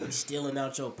probably be stealing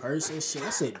out your purse and shit. I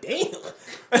said, damn.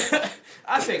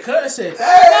 I said, cuz said,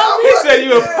 He said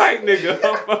you a pipe nigga.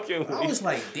 I'm fucking I weak. was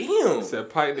like, damn. He said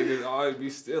pipe niggas always be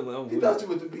stealing. I'm He weak. thought you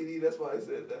with the BD, that's why I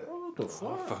said that. What the I'm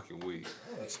fuck? fucking weak.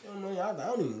 I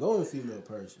don't even go in female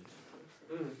purses.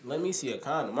 Let me see a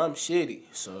condom. I'm shitty.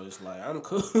 So it's like, I'm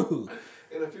cool.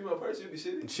 In a female person, you be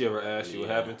shitty? She ever asked you what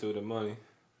Yeah. happened to the money?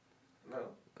 No.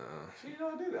 She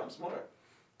know I did it. I'm smart.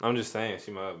 I'm just saying,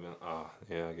 she might have been. Oh,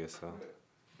 yeah, I guess so.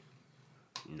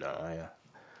 Nah, yeah.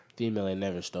 Female ain't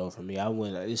never stole from me. I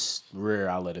wouldn't. It's rare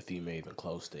I let a female even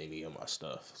close to any of my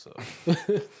stuff. So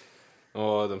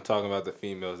Oh, I'm talking about the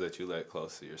females that you let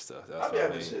close to your stuff. That's I be what I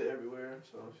having mean. shit everywhere,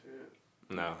 so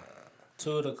shit. No.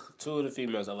 two of the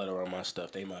females I let around my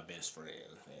stuff, they my best friends.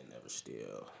 They ain't never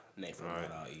steal. And they from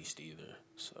Right. out east either.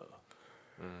 So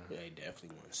they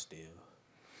definitely wouldn't steal.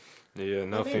 Yeah,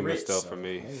 no But they female rich, stuff so for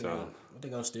me. they So gonna- what they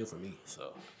gonna steal from me?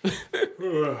 So.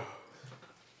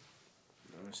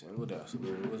 What else?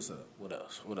 What's up? What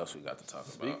else? What else we got to talk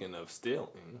about? speaking of stealing,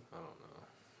 I don't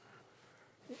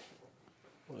know.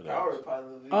 What Power else?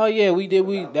 probably. Oh yeah, we did.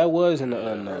 That was in the Y'all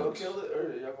gonna notes. kill it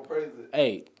or y'all gonna praise it?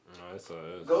 Hey, No, it's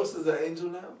Ghost is an angel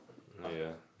now? yeah.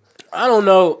 I don't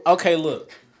know. Okay,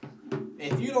 look.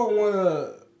 If you don't want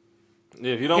to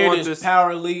Yeah, if you don't hear want this this,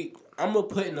 power leak, I'm gonna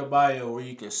put in the bio where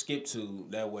you can skip to.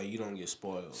 That way you don't get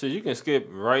spoiled. so you can skip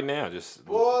right now. Just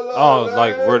Spoiler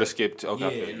like alert! where to skip to. Yeah,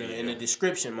 Okay, in the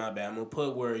description, my bad. I'm gonna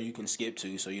put where you can skip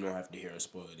to, so you don't have to hear us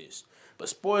spoil this. But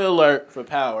spoiler alert for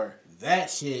Power, that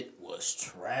shit was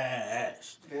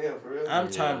trash. Damn, for real? I'm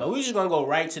talking about. We just gonna go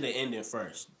right to the ending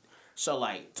first. So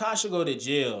like, Tasha go to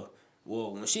jail.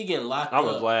 Well, when she getting locked I up,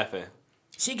 was laughing.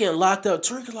 she getting locked up.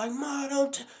 Tariq like, Ma,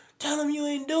 don't tell him you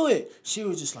ain't do it. She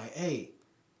was just like, hey,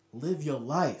 live your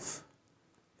life.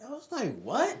 I was like,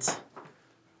 what?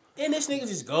 And this nigga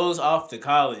just goes off to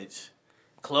college,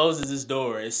 closes his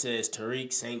door. It says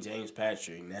Tariq St. James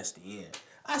Patrick, and that's the end.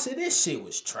 I said, this shit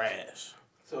was trash.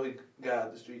 So he got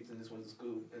out the streets and just went to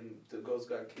school, and the ghost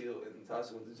got killed, and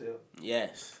Tasha went to jail,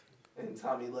 Yes. and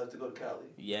Tommy left to go to Cali.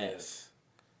 Yes.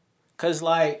 Cause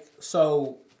like,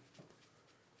 so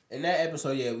in that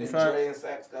episode, yeah, we And found Dre and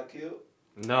Sax got killed.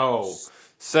 No,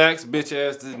 Sax bitch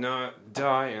ass did not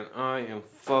die, and I am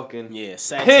fucking. yeah,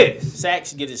 Pissed.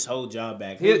 Sax get his whole job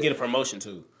back. He'll get a promotion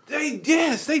too. They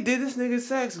did this nigga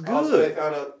Sax good. Also, they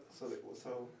found out. So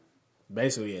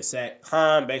Basically, yeah,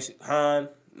 Han,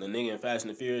 the nigga in Fast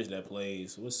and the Furious that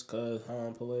plays, what's cuz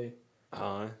Han play?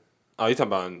 Oh, you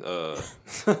talking about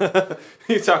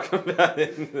you talking about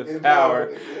in the In Power?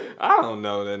 Power. I don't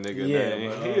know that nigga Yeah,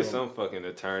 name. but, He is some fucking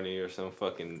attorney or some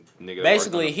fucking nigga. that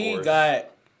Basically, worked on the he force. got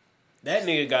that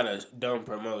nigga got a dumb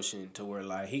promotion to where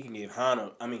like he can give Han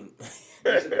a, I mean,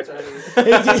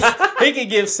 he can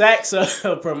give Sax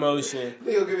a promotion.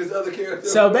 he'll give his other character.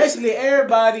 So basically,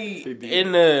 everybody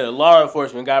in the law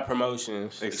enforcement got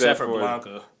promotions except for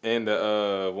Blanca, and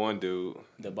the one dude.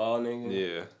 the bald nigga.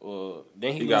 Yeah, Well,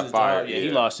 then he got lose his fired, job. Yeah, he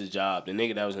yeah. lost his job. The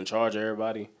nigga that was in charge of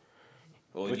everybody.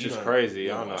 Well, which you is don't- crazy.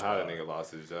 you I don't know watch how that Power. nigga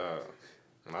lost his job.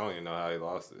 I don't even know how he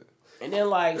lost it. And then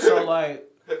like so like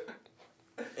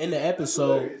in the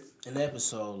episode,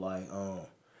 hilarious. like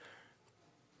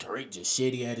Tariq just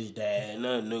shitty at his dad,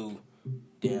 nothing new.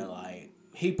 Then like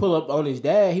he pull up on his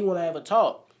dad, he wanna have a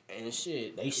talk. And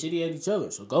shit, they shitty at each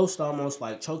other. So Ghost almost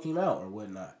like choke him out or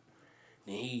whatnot.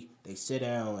 Then they sit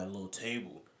down at a little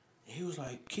table. He was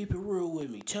like, keep it real with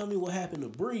me. Tell me what happened to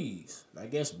Breeze. And I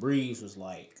guess Breeze was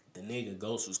like, the nigga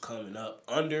Ghost was coming up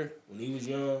under when he was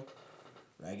young.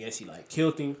 And I guess he like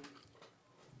killed him.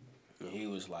 And he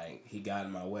was like, he got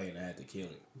in my way and I had to kill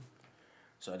him.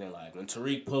 So then like, when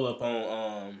Tariq pull up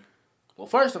on, well,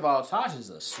 first of all, Tasha's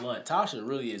a slut. Tasha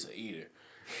really is a eater.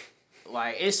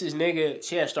 Like, it's this nigga,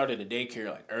 she had started a daycare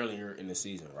like earlier in the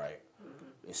season, right?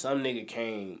 And some nigga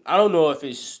came, I don't know if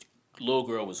his little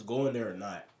girl was going there or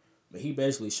not. But he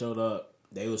basically showed up.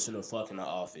 They was in the fucking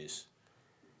office.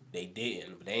 They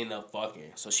didn't, but they ended up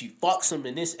fucking. So she fucks him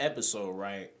in this episode,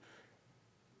 right?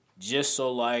 Just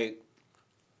so, like,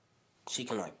 she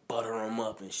can, like, butter him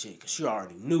up and shit. Because she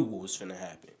already knew what was finna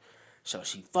happen. So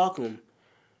she fuck him.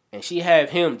 And she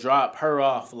have him drop her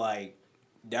off, like,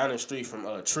 down the street from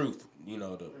Truth. You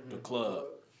know, the club.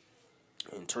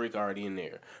 And Tariq already in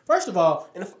there. First of all,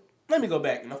 let me go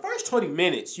back. In the first 20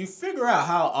 minutes, you figure out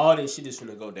how all this shit is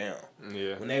finna go down.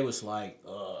 Yeah. When they was like,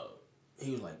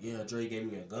 he was like, yeah, Dre gave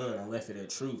me a gun. I left it at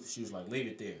Truth. She was like, leave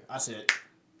it there. I said,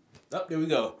 oh, there we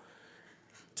go.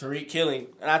 Tariq killing.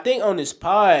 And I think on this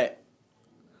pod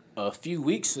a few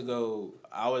weeks ago,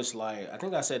 I was like, I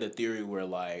think I said a theory where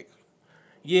like,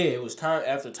 yeah, it was time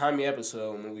after Tommy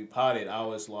episode when we potted, I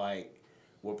was like,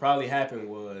 what probably happened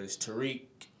was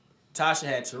Tasha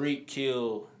had Tariq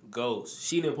kill Ghost.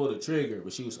 She didn't pull the trigger,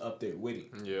 but she was up there with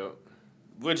him. Yeah.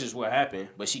 Which is what happened.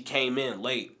 But she came in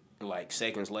late, like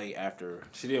seconds late after.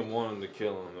 She didn't want him to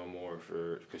kill him no more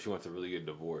because she wants to really get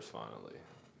divorced finally.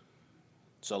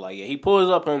 So, like, yeah, he pulls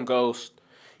up on Ghost.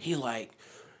 He like,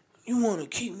 you want to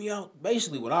keep me out?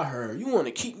 Basically what I heard. You want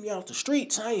to keep me out the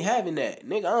streets? I ain't having that.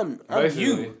 Nigga, I'm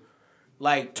you.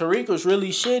 Like, Tariq was really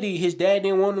shitty. His dad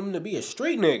didn't want him to be a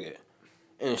street nigga.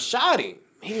 And shot him.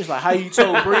 He was like, how you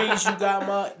told Breeze you got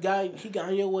my guy, he got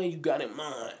in your way, you got in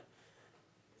mine.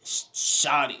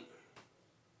 Shot him.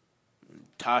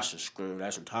 Tasha screamed.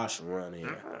 That's when Tasha run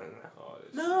in.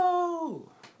 No.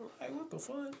 Like, what the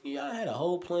fuck? Yeah, I had a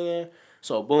whole plan.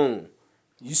 So, boom.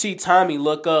 You see Tommy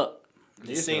look up.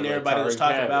 The scene everybody was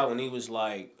talking about when he was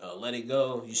like, let it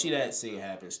go. You see that scene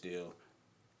happen still.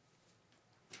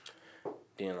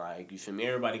 Then, like, you feel me?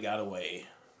 Everybody got away.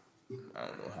 I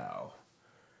don't know how.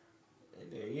 And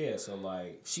then, yeah, so,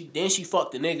 like, she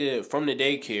fucked the nigga from the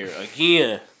daycare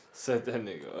again. Set that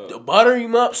nigga up. To butter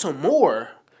him up some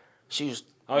more. She was...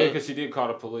 Oh, yeah, because she did call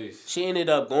the police. She ended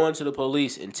up going to the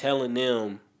police and telling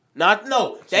them...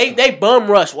 They bum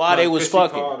rushed while they was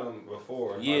fucking. She called them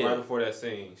before. Yeah. Like, right before that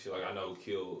scene. She like, I know who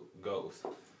killed Ghost.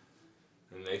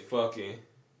 And they fucking...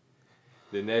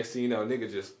 The next thing you know,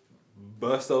 nigga just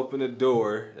bust open the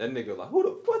door. That nigga like,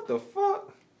 what the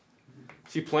fuck?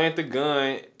 She planted the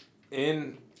gun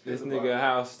in this nigga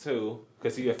house too,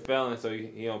 cause he a felon, so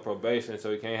he on probation,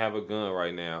 so he can't have a gun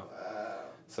right now. Wow.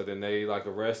 So then they like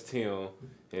arrest him,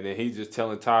 and then he just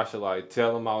telling Tasha like,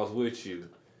 tell him I was with you.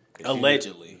 And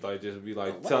Allegedly. Just be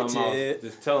like, tell him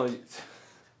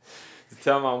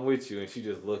I'm with you, and she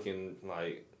just looking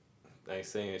like ain't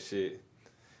saying shit.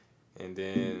 And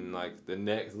then like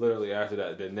literally after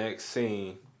that, the next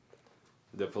scene,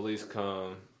 the police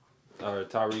come. Or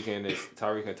Tariq and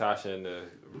Tasha in the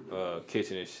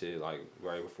kitchen and shit, like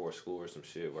right before school or some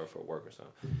shit, right before work or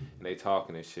something. And they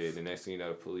talking and shit. The next thing you know,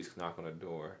 the police knock on the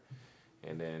door,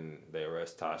 and then they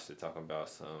arrest Tasha talking about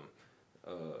some.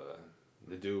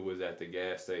 The dude was at the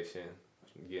gas station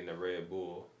getting a Red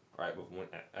Bull right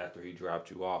after he dropped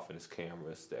you off, and his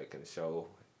cameras that can show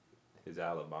his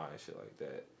alibi and shit like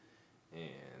that.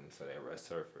 And so they arrest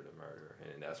her for the murder,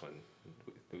 and that's when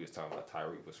we was talking about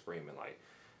Tariq was screaming like.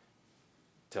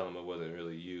 Tell him it wasn't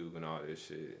really you and all this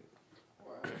shit.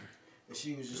 Wow. And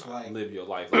she was just like... Live your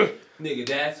life. Like, nigga,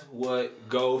 that's what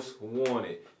Ghost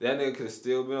wanted. That nigga could have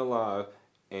still been alive,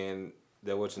 and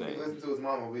that what's your name? He listened to his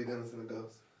mama, but he didn't listen to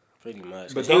Ghost. Pretty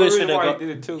much. But he was finna he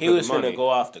did it too. He was finna go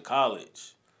off to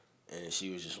college. And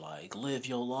she was just like, live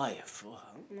your life.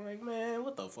 I'm like, man,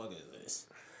 what the fuck is this?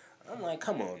 I'm like,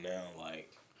 come on now.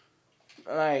 Like,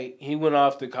 he went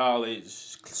off to college,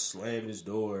 slammed his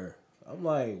door. I'm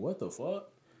like, what the fuck?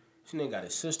 This nigga got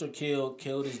his sister killed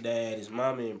his dad, his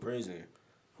mama in prison.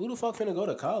 Who the fuck finna go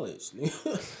to college?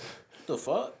 What the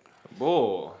fuck?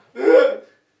 Bull.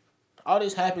 All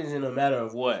this happens in a matter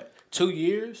of what? 2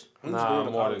 years? Nah,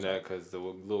 more than that, because the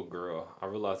little girl, I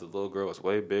realized the little girl was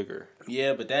way bigger.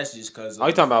 Yeah, but that's just because... Oh,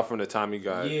 you talking about from the time he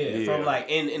got... Yeah, from like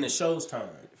in the show's time.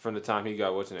 From the time he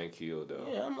got what's her name killed, though.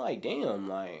 Yeah, I'm like, damn,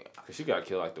 like... Because she got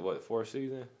killed like the, fourth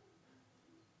season?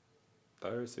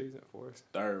 Third season? Fourth?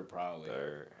 Third, probably.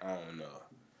 Third. I don't know.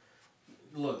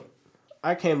 Look,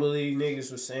 I can't believe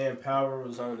niggas were saying Power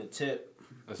was on the tip.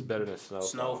 That's better than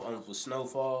Snowfall. For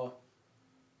Snowfall.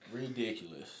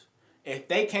 Ridiculous. if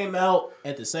they came out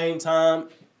at the same time,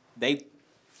 they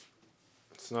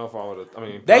Snowfall would have. I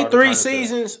mean, they Power 3 turned into-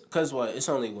 seasons. Cause what? It's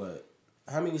only what?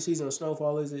 How many seasons of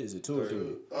Snowfall is it? Is it 2 or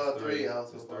 3? 3 out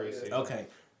It's of 3 3. seasons. Okay.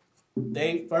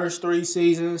 They first 3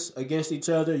 seasons against each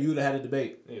other, you'd have had a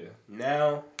debate. Yeah.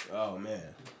 Now, oh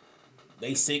man,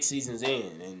 they 6 seasons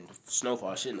in and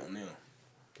Snowfall shitting on them.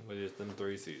 But just them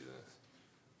 3 seasons.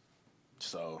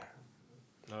 So,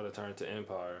 No, to turn to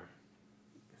Empire.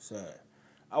 son,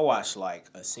 I watched like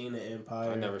a scene of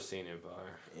Empire I never seen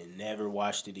Empire. and never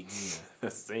watched it again. A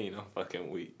scene I'm fucking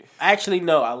weak. Actually,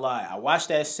 no, I lied. I watched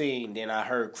that scene, then I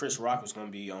heard Chris Rock was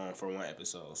gonna be on for 1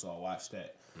 episode, so I watched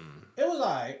that. It was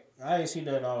alright. I didn't see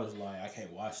nothing. I was like, I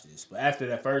can't watch this. But after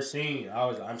that first scene,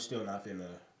 I'm still not finna.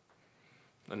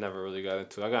 I never really got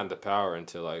into. I got into Power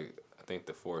until like I think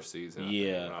the 4th season.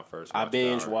 Yeah, when I first I watched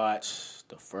binge Power. watched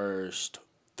the first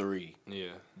 3. Yeah,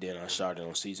 Then I started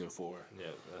on season 4. yeah,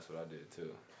 that's what I did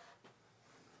too.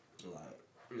 Like,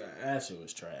 nah, that shit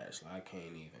was trash. Like, I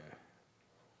can't even.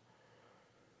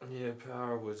 Yeah,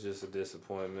 Power was just a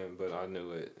disappointment, but I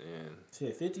knew it, and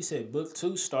Shit, 50 said book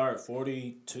 2 start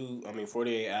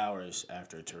 48 hours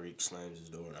after Tariq slams his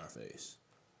door in our face.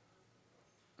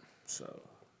 So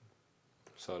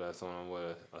that's on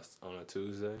what on a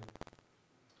Tuesday.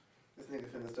 This nigga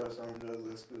finna start selling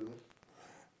drugs at school.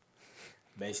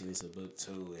 basically, it's a book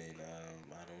 2, and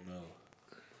I don't know.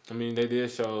 I mean, they did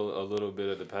show a little bit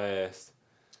of the past.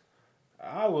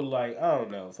 I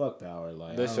don't know, fuck Power.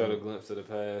 Like, They showed a glimpse of the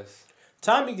past.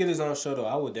 Tommy get his own show though.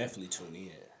 I would definitely tune in.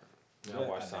 Yeah, But I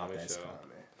watched doubt Tommy's that's show. coming.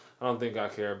 I don't think I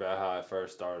care about how it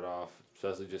first started off,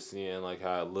 especially just seeing like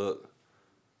how it looked.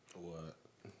 What?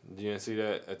 You didn't see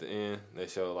that at the end? They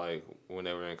showed like when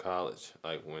they were in college,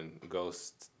 like when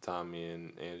Ghost, Tommy,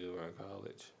 and Andrew were in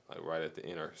college, like right at the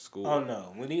end of school. Oh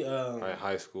no, when he Right,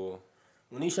 high school.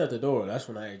 when he shut the door, that's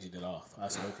when I exited off. I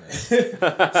said okay.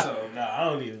 So no,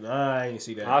 I ain't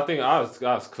see that. I think I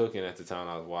was cooking at the time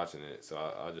I was watching it, so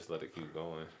I just let it keep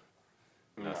going.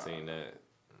 And I seen that.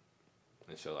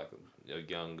 It showed like a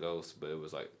young Ghost, but it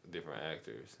was like different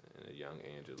actors and a young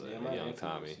Angela and a young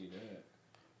Tommy.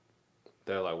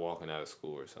 They're like walking out of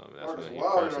school or something. That's Marcus when he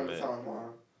Wilder first on the met.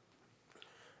 timeline.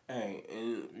 Hey,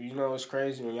 and you know what's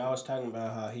crazy when y'all was talking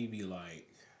about how he be like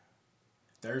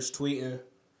thirst tweeting,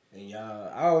 and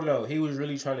y'all, I don't know, he was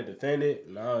really trying to defend it,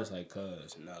 and I was like,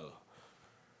 cuz, no.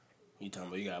 You talking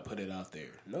about you gotta put it out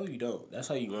there. No, you don't. That's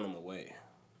how you run them away.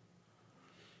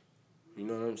 You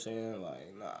know what I'm saying?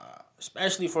 Like, nah.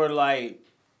 Especially for like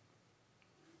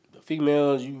the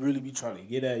females you really be trying to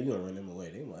get at, you gonna run them away.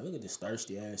 They like, look at this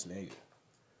thirsty ass nigga.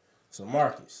 So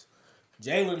Marcus,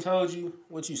 Jalen told you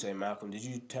what you say, Malcolm. Did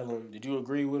you tell him? Did you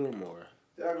agree with him or?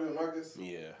 Did I agree with Marcus?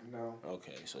 Yeah. No.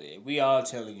 Okay, so yeah, we all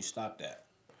telling you stop that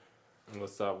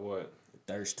What's up? What?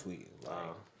 thirst tweeting, like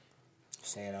Uh,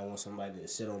 saying I want somebody to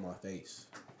sit on my face.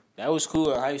 That was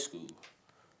cool in high school.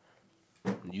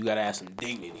 You gotta have some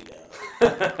dignity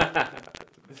now.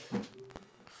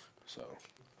 So,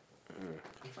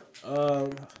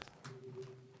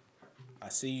 I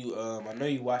see you. I know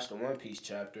you watched the One Piece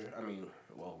chapter. I mean,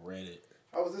 well, read it.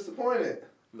 I was disappointed.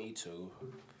 Me too.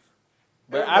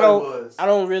 But Everybody I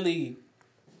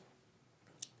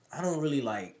don't really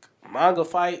like manga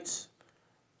fights.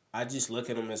 I just look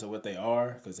at them as what they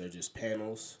are because they're just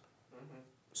panels. Mm-hmm.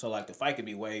 So like the fight could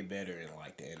be way better in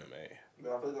like the anime.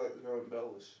 But I feel like they're gonna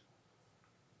embellish.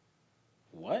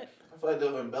 What? I feel like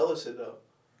they'll embellish it though.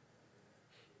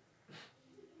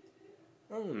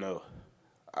 I don't know.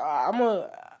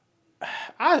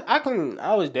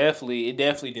 It definitely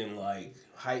didn't like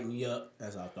hype me up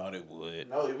as I thought it would.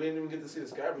 No, we didn't even get to see the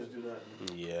Scabbers do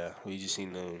nothing. Yeah, we just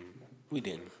seen them. We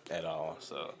didn't at all.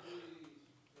 So,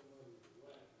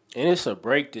 and it's a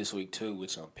break this week too,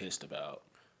 which I'm pissed about.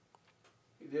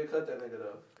 He did cut that nigga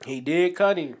though. He did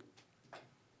cut him.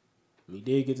 We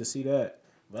did get to see that,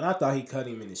 but I thought he cut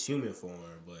him in his human form.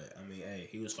 But I mean, hey,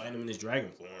 he was fighting him in his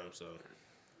dragon form, so.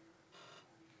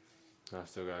 I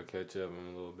still gotta catch up.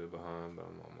 I'm a little bit behind, but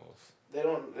I'm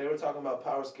almost. They were talking about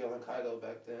power scale and Kaido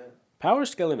back then. Power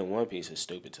scaling in One Piece is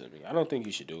stupid to me. I don't think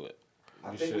you should do it.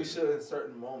 I You think we shouldn't. should in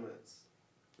certain moments.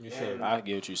 You And- should. I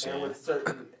get what you're And saying. with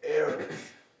certain eras,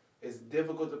 it's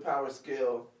difficult to power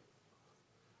scale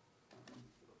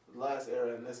last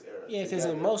era and this era. Yeah, because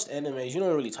in together. most animes, you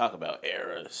don't really talk about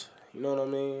eras. You know what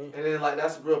I mean? And then like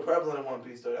that's real prevalent in One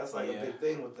Piece though. That's like Yeah. a big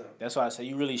thing with them. That's why I say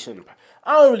you really shouldn't.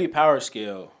 I don't really power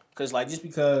scale. Because, like, just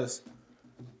because,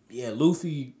 yeah,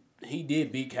 Luffy, he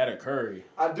did beat Katakuri.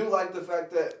 I do like the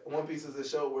fact that One Piece is a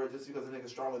show where just because a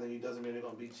nigga's stronger than you doesn't mean they're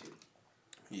gonna beat you.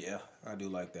 Yeah, I do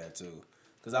like that, too.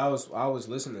 Because I was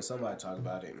listening to somebody talk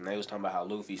about it, and they was talking about how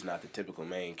Luffy's not the typical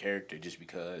main character just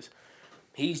because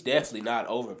he's definitely not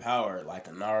overpowered like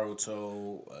a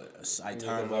Naruto, a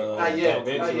Saitama. Not yet.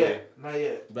 Eventually. Not yet. Not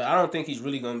yet. But I don't think he's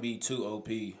really gonna be too OP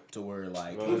to where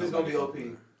like. Luffy's gonna be OP.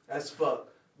 That's fuck,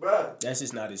 bruh. That's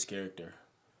just not his character.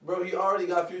 Bro, he already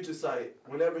got future sight.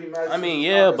 Whenever he matches, I mean,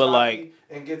 yeah, but Kawasaki like,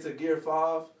 and gets a Gear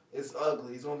 5, it's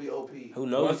ugly. He's gonna be OP. who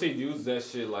knows? Once he uses that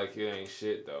shit like it ain't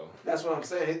shit though. That's what I'm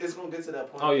saying. It's gonna get to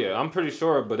that point. Oh yeah, I'm pretty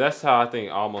sure, but that's how I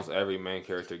think almost every main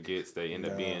character gets. They end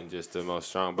up No. being just the most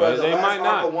strong, But but the they last might arc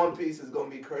not. of One Piece is gonna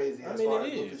be crazy. I As mean, far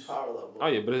it as Luffy's is. power level. Oh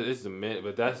yeah, but it's a minute.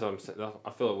 But that's what I'm saying.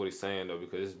 I feel like what he's saying though,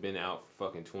 because it's been out for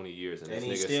fucking 20 years, and And this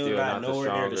he's nigga's still still not not the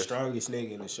nowhere near the strongest. strongest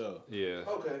nigga in the show. Yeah.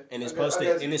 Okay. And it's I guess supposed to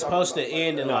you're and it's talking supposed to about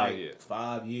end in Nah, like yeah.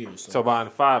 5 years. So by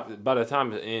the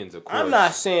time it ends, of course. I'm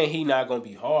not saying he not gonna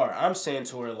be hard. I'm saying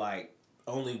to where like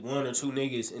only 1 or 2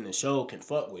 niggas in the show can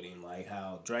fuck with him, like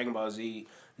how Dragon Ball Z,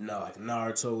 like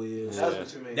Naruto is. That's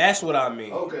what you mean. That's what I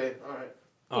mean. Okay, alright.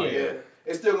 Oh Yeah. yeah.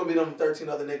 It's still gonna be them 13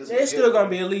 other niggas. who There's get still it. gonna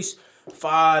be at least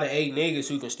 5 to 8 niggas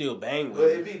who can still bang But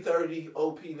with it'd him. be 30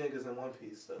 OP niggas in One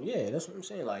Piece, though. Yeah, that's what I'm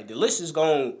saying. Like the list is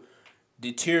gonna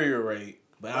deteriorate,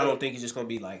 but I don't think it's just gonna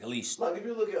be like at least Like, if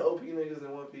you look at OP niggas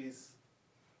in One Piece,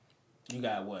 you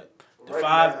got what the right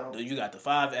 5. now, You got the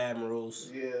 5 admirals.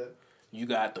 yeah, You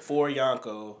got the 4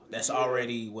 Yonko. That's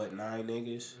already what 9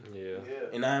 niggas. Yeah. yeah.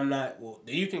 And I'm not. Well,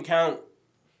 you can count.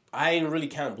 I ain't really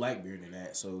count Blackbeard in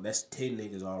that, so that's 10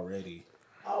 niggas already.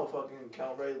 I would fucking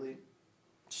count Rayleigh.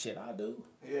 Shit, I do.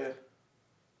 Yeah.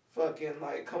 Fucking,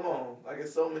 like, come on. Like,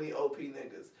 it's so many OP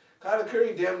niggas. Kyler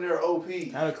Curry damn near OP.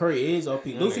 Kyler Curry is OP.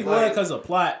 Luffy Like, won because of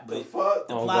plot, The but fuck?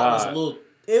 the Oh, plot was a God. little.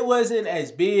 It wasn't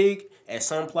as big as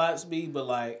some plots be, but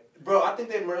like Bro, I think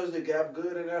they merged the gap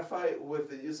good in that fight with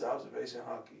the use of observation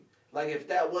hockey. Like, if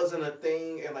that wasn't a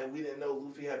thing and, like, we didn't know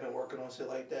Luffy had been working on shit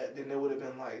like that, then it would have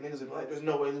been like, niggas would be like, there's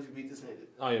no way Luffy beat this nigga.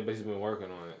 Oh yeah, but he's been working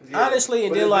on it. Yeah. Honestly, and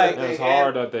But then, it's like- been a It was thing,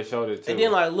 hard that they showed it too. and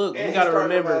then like look, and you gotta Starter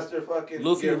remember Master fucking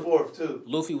Luffy- Gear 4th, too.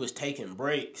 Luffy was taking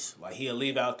breaks. Like he'll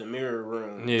leave out the mirror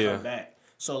room, and Yeah. come back.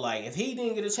 So like if he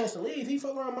didn't get a chance to leave, he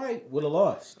fuck around Mike would have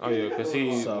lost. Oh yeah, because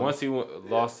he So- once he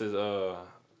lost his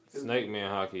Snake Man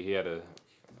hockey, he had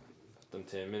them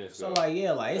 10 minutes. So go. like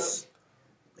yeah, like it's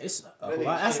a That nigga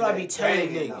lot. That's came what I be back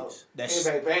telling banging, niggas. though. That's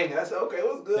Came back banging. I said, okay,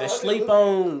 what's good? that Okay, sleep Luffy.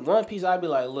 on One Piece. I be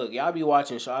like, look, y'all be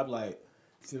watching. So I be like,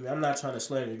 feel me? I'm not trying to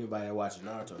slander anybody that watches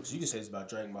Naruto. Cause you can say it's about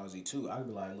Dragon Ball Z too. I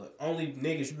be like, look, only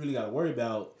niggas you really got to worry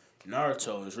about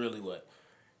Naruto is really what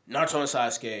Naruto and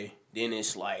Sasuke. Then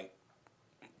it's like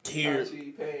tier.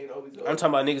 Itachi, Pain, Obito. I'm talking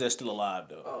about niggas that's still alive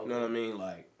though. Oh, You know what I mean?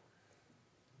 Like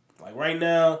right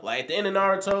now, like at the end of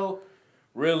Naruto,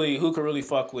 really, who could really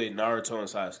fuck with Naruto and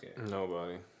Sasuke?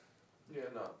 Nobody. Yeah,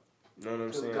 no. You know what I'm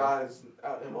Because saying? guys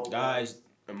out immobilized. Guys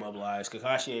immobilized.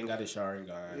 Kakashi ain't got his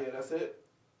Sharingan. Yeah, that's it.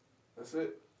 That's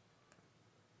it.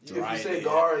 If Jiraiya you say did.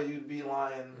 Gar, you'd be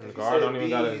lying. If Gar you said don't even B,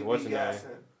 got his you'd be what's his name. gassing.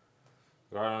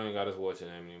 Guard don't even got his watching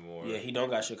name anymore. Yeah, he don't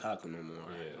got Shikaku no more.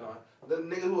 Yeah. The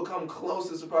nigga who would come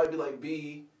closest would probably be like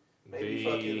B, maybe B.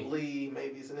 fucking Lee,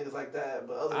 maybe some niggas like that.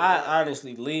 But other than I that,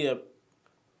 honestly, Leah,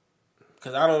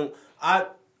 because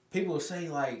people say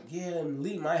like, yeah,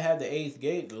 Lee might have the 8th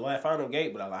gate, the final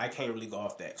gate, but I can't really go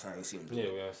off that because I ain't seen him do Yeah,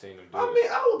 it. we haven't seen him do I it. mean,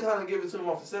 I would kind of give it to him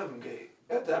off the 7th gate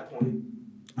at that point.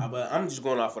 But I'm just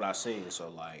going off what I've seen, so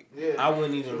like, Yeah. I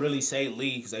wouldn't even really say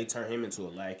Lee because they turn him into a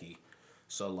lackey.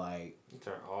 So like, He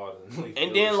turned all the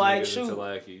And then, like, niggas into shoot.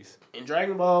 lackeys. in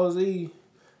Dragon Ball Z,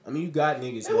 I mean, you got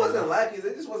niggas. It wasn't lackeys.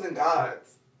 They just wasn't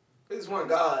gods. They just weren't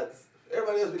gods.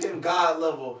 Everybody else became god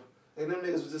level, and them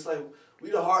niggas was just like, we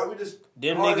the hard. We just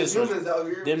Them hardest niggas was- humans out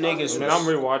here. them We niggas I mean, I'm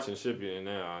rewatching Shippuden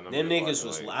now. And I'm Them just niggas watching,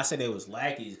 was. like, I said they was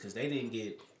lackeys because they didn't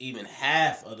get even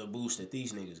half of the boost that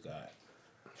these niggas got.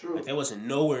 true. Like they wasn't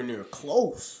nowhere near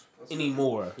close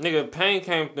anymore. Nigga, Pain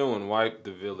came through and wiped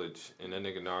the village, and that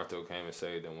nigga Naruto came and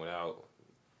saved them without.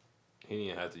 He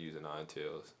didn't have to use the Nine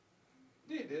Tails.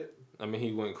 Yeah, he did. I mean,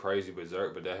 he went crazy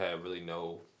berserk, but that had really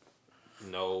no.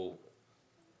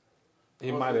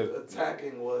 He Most might of have. the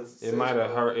attacking was. It might have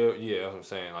hurt. Yeah, that's what I'm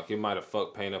saying. Like, it might have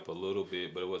fucked Pain up a little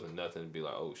bit, but it wasn't nothing to be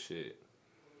like, oh shit.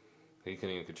 He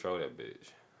couldn't even control that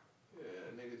bitch. Yeah,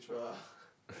 nigga tried.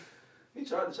 He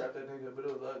tried to trap that nigga, but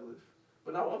it was ugly.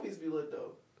 But now One Piece be lit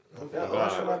though. That Why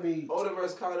should I be? Oda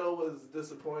vs Kaido was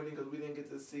disappointing because we didn't get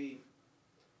to see.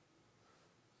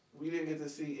 We didn't get to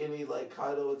see any like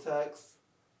Kaido attacks.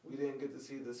 We didn't get to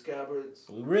see the scabbards.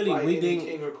 We fight any didn't.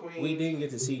 King or Queen. We didn't get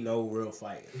to see no real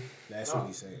fighting. That's No. what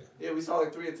he's saying. Yeah, we saw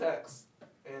like 3 attacks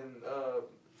and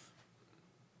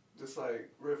just like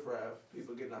riffraff,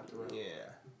 people get knocked around.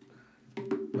 Yeah.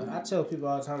 But I tell people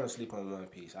all the time to sleep on One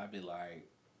Piece. I be like,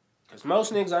 because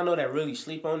most niggas I know that really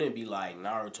sleep on it be like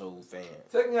Naruto fans.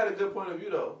 Tekken had a good point of view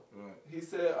though. Right. He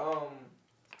said,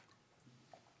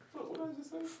 What did I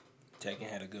just say? Tekken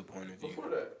had a good point of view. Before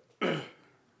that.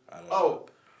 I don't know.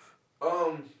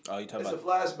 Oh, You talking it's about? a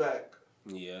flashback.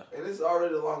 Yeah. And this is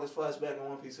already the longest flashback in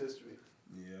One Piece history.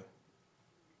 Yeah.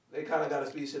 They kind of got to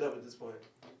speed shit up at this point.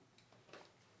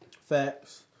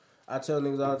 Facts. I tell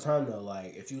niggas all the time though,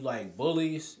 like if you like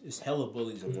bullies, it's hella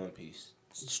bullies in One Piece.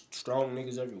 Strong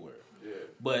niggas everywhere. Yeah.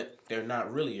 But they're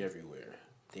not really everywhere.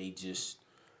 They just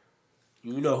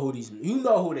you know who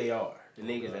they are. The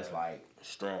niggas that's like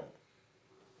strong.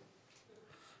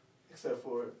 Except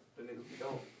for the niggas who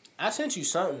don't. I sent you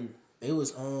something. It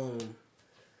was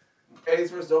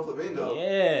Ace versus Doflamingo.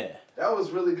 yeah. That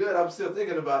was really good. I'm still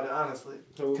thinking about it, honestly.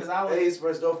 Cause I was Ace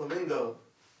versus Doflamingo.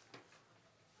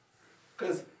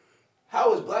 Because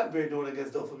how is Blackbeard doing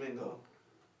against Doflamingo?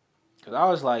 Cause I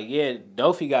was like, yeah,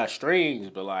 Dofi got strings,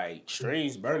 but like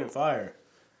strings burning fire.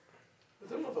 But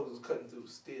them motherfuckers was cutting through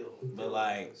steel. But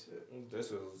like,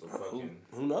 This was a fucking.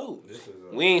 who knows? This is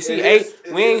a, We ain't see It Ace.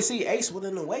 is- We ain't see Ace with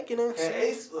an awakening. And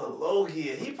Ace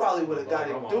Logia, he probably would have got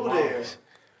him Come on, through mama. there.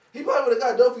 He probably would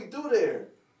have got Dofi through there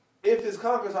if his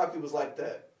Conquerors hockey was like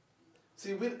that.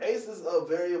 See, Ace is a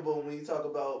variable when you talk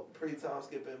about pre-time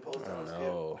skip and post-time skip.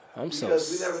 No, I'm so.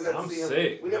 Because we never got I'm to see him.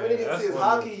 sick, We never man. get to That's see his what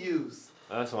hockey use.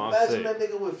 That's why I'm Imagine sick. that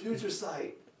nigga with future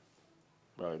sight.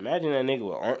 Bro, imagine that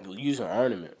nigga with using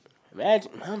ornament.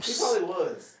 Imagine. He probably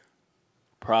was.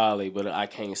 Probably, but I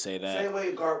can't say that. Same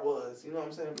way Gart was. You know what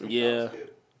I'm saying? Pre-time Yeah.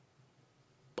 skip.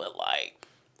 But like,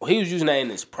 he was using that in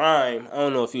his prime. I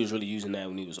don't know if he was really using that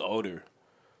when he was older.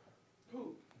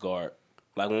 Who? Guard.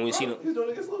 Like when we seen He him. was doing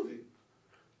it against Luffy.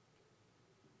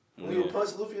 When he would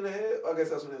punch Luffy in the head? I guess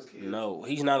that's when he was kids. No,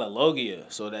 he's not a Logia,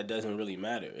 so that doesn't really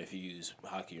matter if you use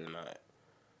hockey or not.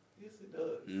 Yes, it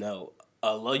does. No.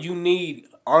 You need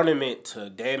ornament to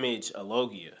damage a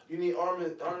Logia. You need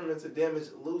ornament to damage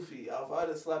Luffy.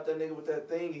 Alvida slapped that nigga with that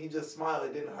thing and he just smiled.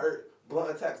 It didn't hurt.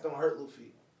 Blunt attacks don't hurt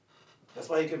Luffy. That's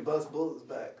why he can bust bullets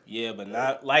back. Yeah, but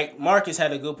not like Marcus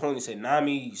had a good point. He said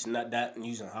Nami's not that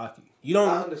using hockey. You I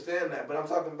don't. understand that, but I'm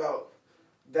talking about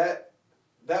that.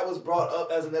 That was brought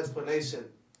up as an explanation.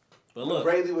 But When look,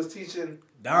 Rayleigh was teaching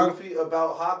Luffy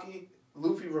about hockey,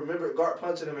 Luffy remembered Gart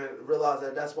punching him and realized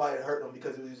that that's why it hurt him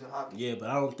because he was using hockey. yeah, but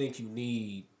I don't think you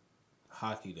need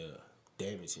hockey to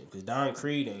damage him because Don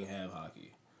Creed ain't have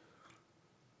hockey.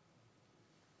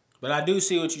 But I do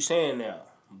see what you're saying now.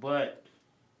 But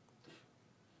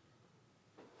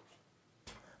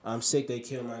I'm sick they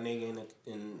killed my nigga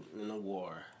in the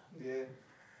war. Yeah.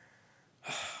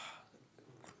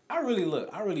 I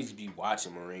really just be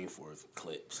watching Marineford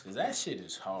clips because that shit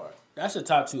is hard. That's the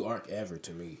top 2 arc ever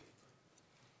to me.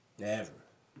 Ever.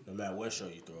 No matter what show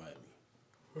you throw at me.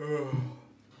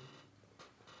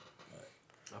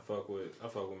 I fuck with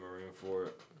Marineford.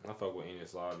 I fuck with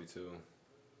Enos Lobby too.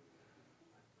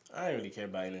 I didn't really care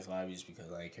about Ines Lobby just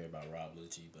because I didn't care about Rob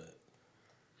Lucci, but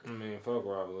I mean, fuck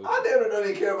Rob Lucci. I never don't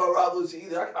even care about Rob Lucci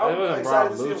either. It I'm wasn't excited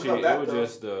Rob to see him Lucci. come back, It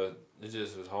was though. it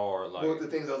just was hard. Like With the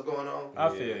things that was going on. I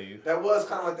Yeah. feel you. That was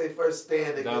kind of like their first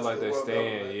stand against not like the they world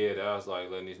stand. government. Yeah, that was like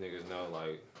letting these niggas know,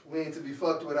 like, We ain't to be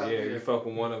fucked with out yeah, here. you fuck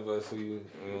with one of us, we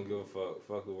don't give a fuck.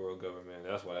 Fuck the world government.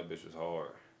 That's why that bitch was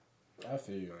hard. I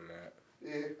feel you on that.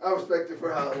 Yeah, I respect it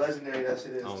for how legendary that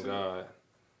shit is. Oh too. God,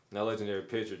 that legendary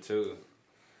picture too.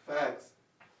 Facts.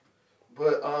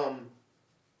 But I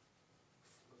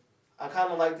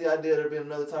kind of like the idea of there being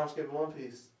another time skip in One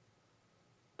Piece.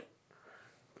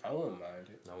 I wouldn't mind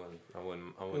it. I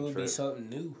wouldn't It would trip. be something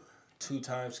new. 2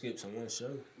 time skips in one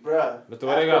show. Bruh. But the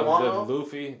way they got Wano, the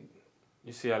Luffy,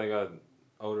 you see how they got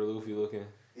older Luffy looking?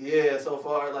 yeah, so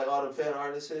far, like all the fan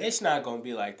art and shit. It's not gonna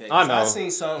be like that. I know. I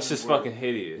seen something. It's just where fucking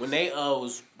hideous. When they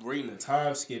was reading the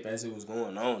time skip as it was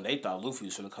going on, they thought Luffy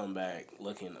was gonna come back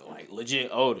looking like legit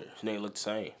older. And they looked the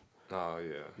same. Oh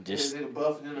yeah. Just Nigga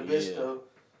buffing in the bitch Yeah. though.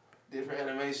 Different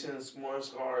animations, more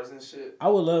scars and shit. I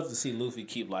would love to see Luffy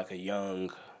keep like a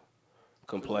young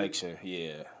complexion.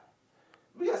 Yeah.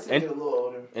 We got to see him And- get a little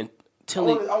older. Till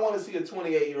he, I want to see a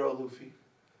 28-year-old Luffy.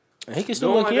 he can still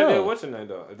Doing look like they did, young. what's your name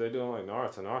though? If they're doing like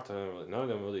Naruto, none of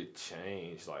them really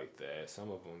changed like that.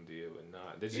 Some of them did, but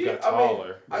not. They just got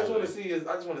taller. I just want to really. see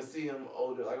I just want to see him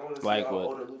older. Like I want to see Like how what?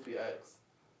 older Luffy acts.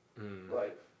 Mm.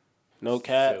 Like No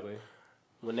cap. Silly.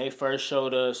 When they first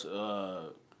showed us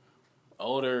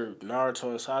older Naruto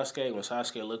and Sasuke, when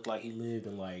Sasuke looked like he lived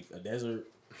in like a desert,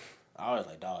 I was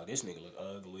like, dog, this nigga look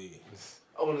ugly.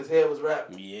 oh, when his head was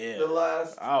wrapped. Yeah. The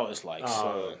last. I was like,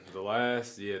 son. The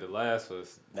last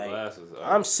was.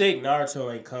 I'm sick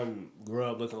Naruto ain't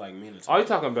grow up looking like Minato. Oh, you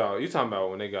talking about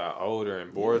when they got older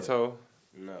in Boruto?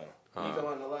 No. You talking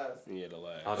about the last? Yeah, the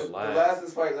last. Oh, The the last. last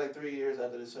is probably like 3 years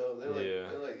after the show. They're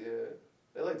like, Yeah.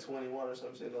 they're like 21 or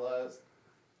some shit in the last.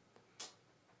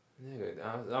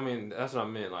 Nigga, I mean, that's what I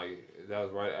meant. Like, that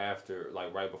was right after,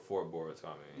 like, right before Boruto,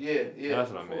 I mean. Yeah.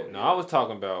 That's what I meant. No, I was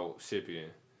talking about Shippuden.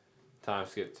 Time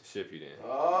skip to Shippuden.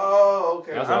 Oh,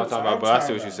 okay. That's what I was talking about, but I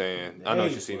see what you're about saying. I know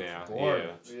what you see now. Yeah.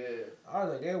 Yeah. I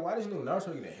was like, damn, why does nigga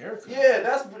Naruto get a haircut? Yeah,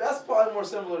 that's probably more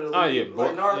similar to Luffy. Oh, yeah,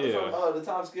 like Naruto yeah. from the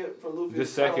time skip for Luffy. The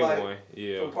second like one,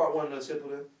 yeah. From part 1 to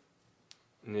Shippuden.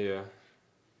 Yeah.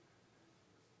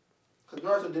 Because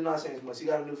Naruto did not change much. He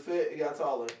got a new fit. He got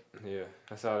taller. Yeah.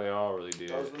 That's how they all really did.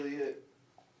 That was really it.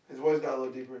 His voice got a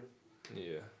little deeper.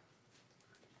 Yeah.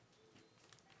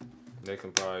 They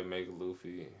can probably make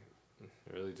Luffy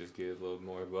really just get a little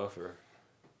more buffer.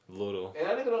 Little. And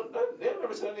that nigga they don't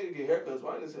never said that nigga get haircuts.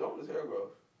 Why didn't they say, oh, his hair grow?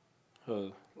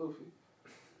 Who? Luffy.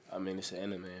 I mean, it's an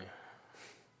anime.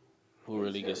 Who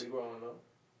really gets? Growing, though.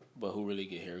 But who really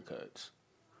get haircuts?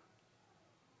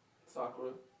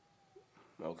 Sakura.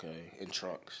 Okay, and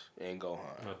Trunks and Gohan.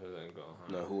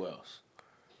 Gohan. No, who else?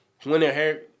 When their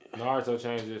hair. Naruto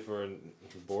changed it for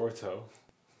Boruto.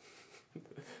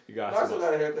 Naruto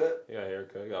got a haircut. He got a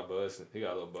haircut. He got buzz. He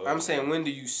got a little buzz. I'm saying, when do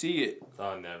you see it?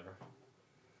 Oh, never.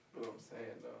 That's what I'm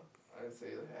saying, though. I didn't say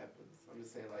it happens. I'm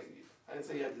just saying, like, I didn't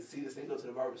say you have to see this thing go to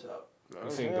the barbershop. You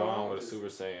seen Gohan with a Super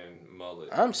Saiyan mullet.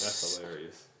 I'm That's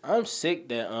hilarious. I'm sick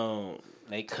that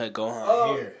they cut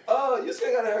Gohan hair. Oh, you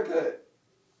still got a haircut.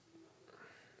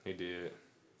 He did.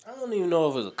 I don't even know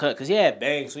if it was a cut because he had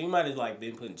bangs, so he might have like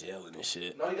been putting gel in and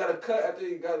shit. No, he got a cut after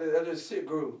his shit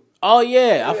grew. Oh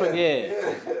yeah, I forget.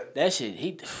 Yeah. That shit.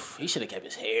 He should have kept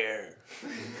his hair.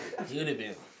 He would have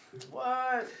been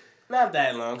what? Not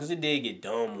that long because it did get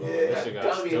dumb. Yeah, that shit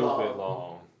got stupid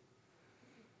long.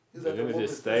 He's like, then it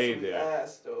just stayed there.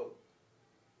 Ass, though.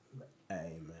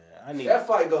 Hey man, I need that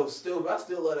fight goes stupid. I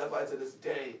still love that fight to this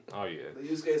day. Oh yeah. The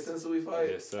Yusuke Sensui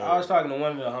fight. Yes, sir. I was talking to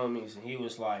one of the homies and he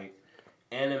was like,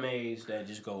 animes that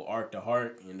just go arc to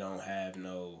arc and don't have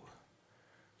no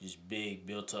just big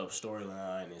built up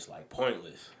storyline is like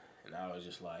pointless. And I was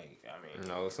just like, I mean,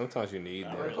 no, sometimes you need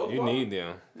them. Really. You need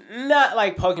them. Not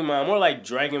like Pokemon, more like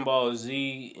Dragon Ball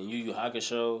Z and Yu Yu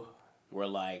Hakusho, where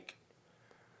like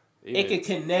it can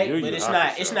connect, but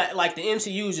it's not like the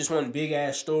MCU is just one big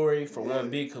ass story for one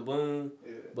big kaboom.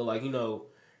 Yeah. But like, you know,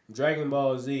 Dragon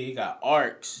Ball Z, it got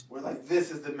arcs. Where like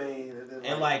this is the main, and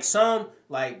then like some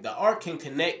like the arc can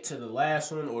connect to the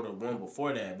last one or the one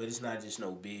before that, but it's not just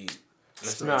no big.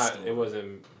 It's not. Story. It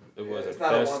wasn't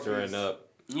festering up.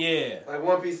 Yeah. Like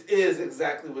One Piece is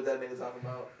exactly what that nigga's talking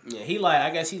about. Yeah,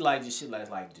 I guess he like just shit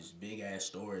like just big ass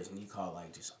stories, and he called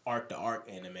like just arc to arc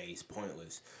animes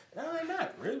pointless. No, they're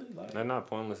not really. Like, they're not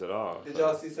pointless at all. Did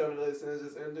y'all see 7 Deadly Sins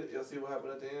just ended? Y'all see what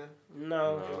happened at the end?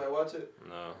 No. Anybody watch it?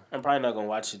 No. I'm probably not gonna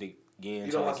watch it again.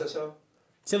 You don't watch that show?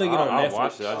 Till they get on Netflix. I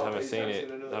watched it. I just haven't seen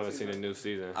it. I haven't seen the new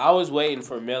season. I was waiting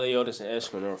for Meliodas and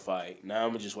Escanor fight. Now I'm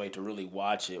gonna just wait to really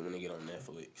watch it when they get on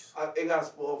Netflix. It got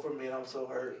spoiled for me, and I'm so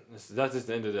hurt. That's just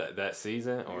the end of that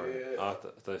season, or I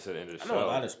thought you said the end of the show. I know a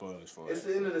lot of spoilers for it. It's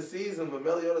the end of the season, but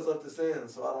Meliodas left the sin,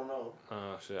 so I don't know.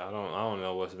 Oh shit! I don't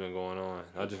know what's been going on.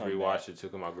 I just rewatched it too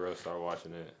because my girl started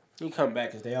watching it. He come back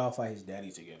because they all fight his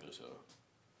daddy together. So,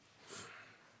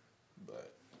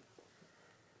 but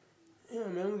yeah,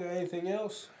 man, we got anything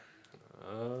else?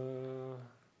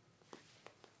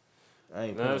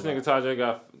 This nigga Tajay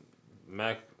got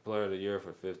Mac Player of the Year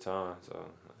for 5th time. So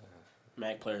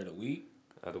Mac Player of the Week.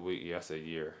 Of the week, yeah, I said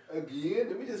year. Again?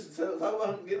 Did we just talk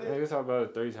about him getting it? Nigga talk about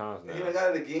it 3 times now. He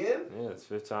got it again? Yeah, it's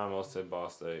 5th time most at Ball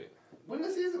State. When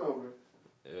the season over?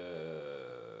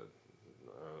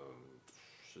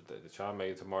 Should they try to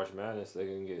make it to March Madness? They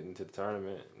can get into the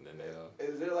tournament, and then they.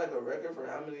 Is there like a record for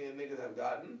how many niggas have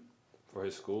gotten? For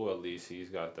his school, at least, he's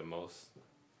got the most.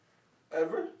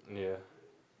 Ever? Yeah.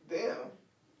 Damn.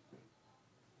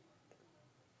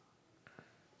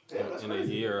 That's in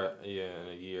crazy. a year, yeah, in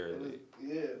a year.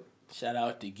 Yeah. Shout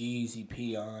out to Geezy,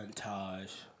 Peon,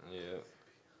 Taj. Yeah.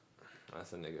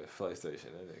 That's a nigga.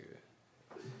 PlayStation, that nigga.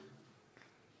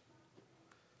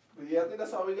 But yeah, I think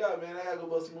that's all we got, man. I gotta go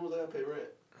bust some moves. I gotta pay rent.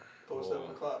 Before 7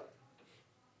 o'clock.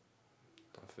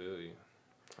 I feel you.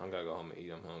 I gotta go home and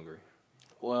eat. I'm hungry.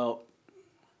 Well,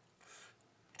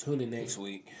 tune in next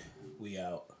week. We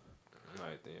out. All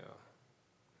right, then, y'all.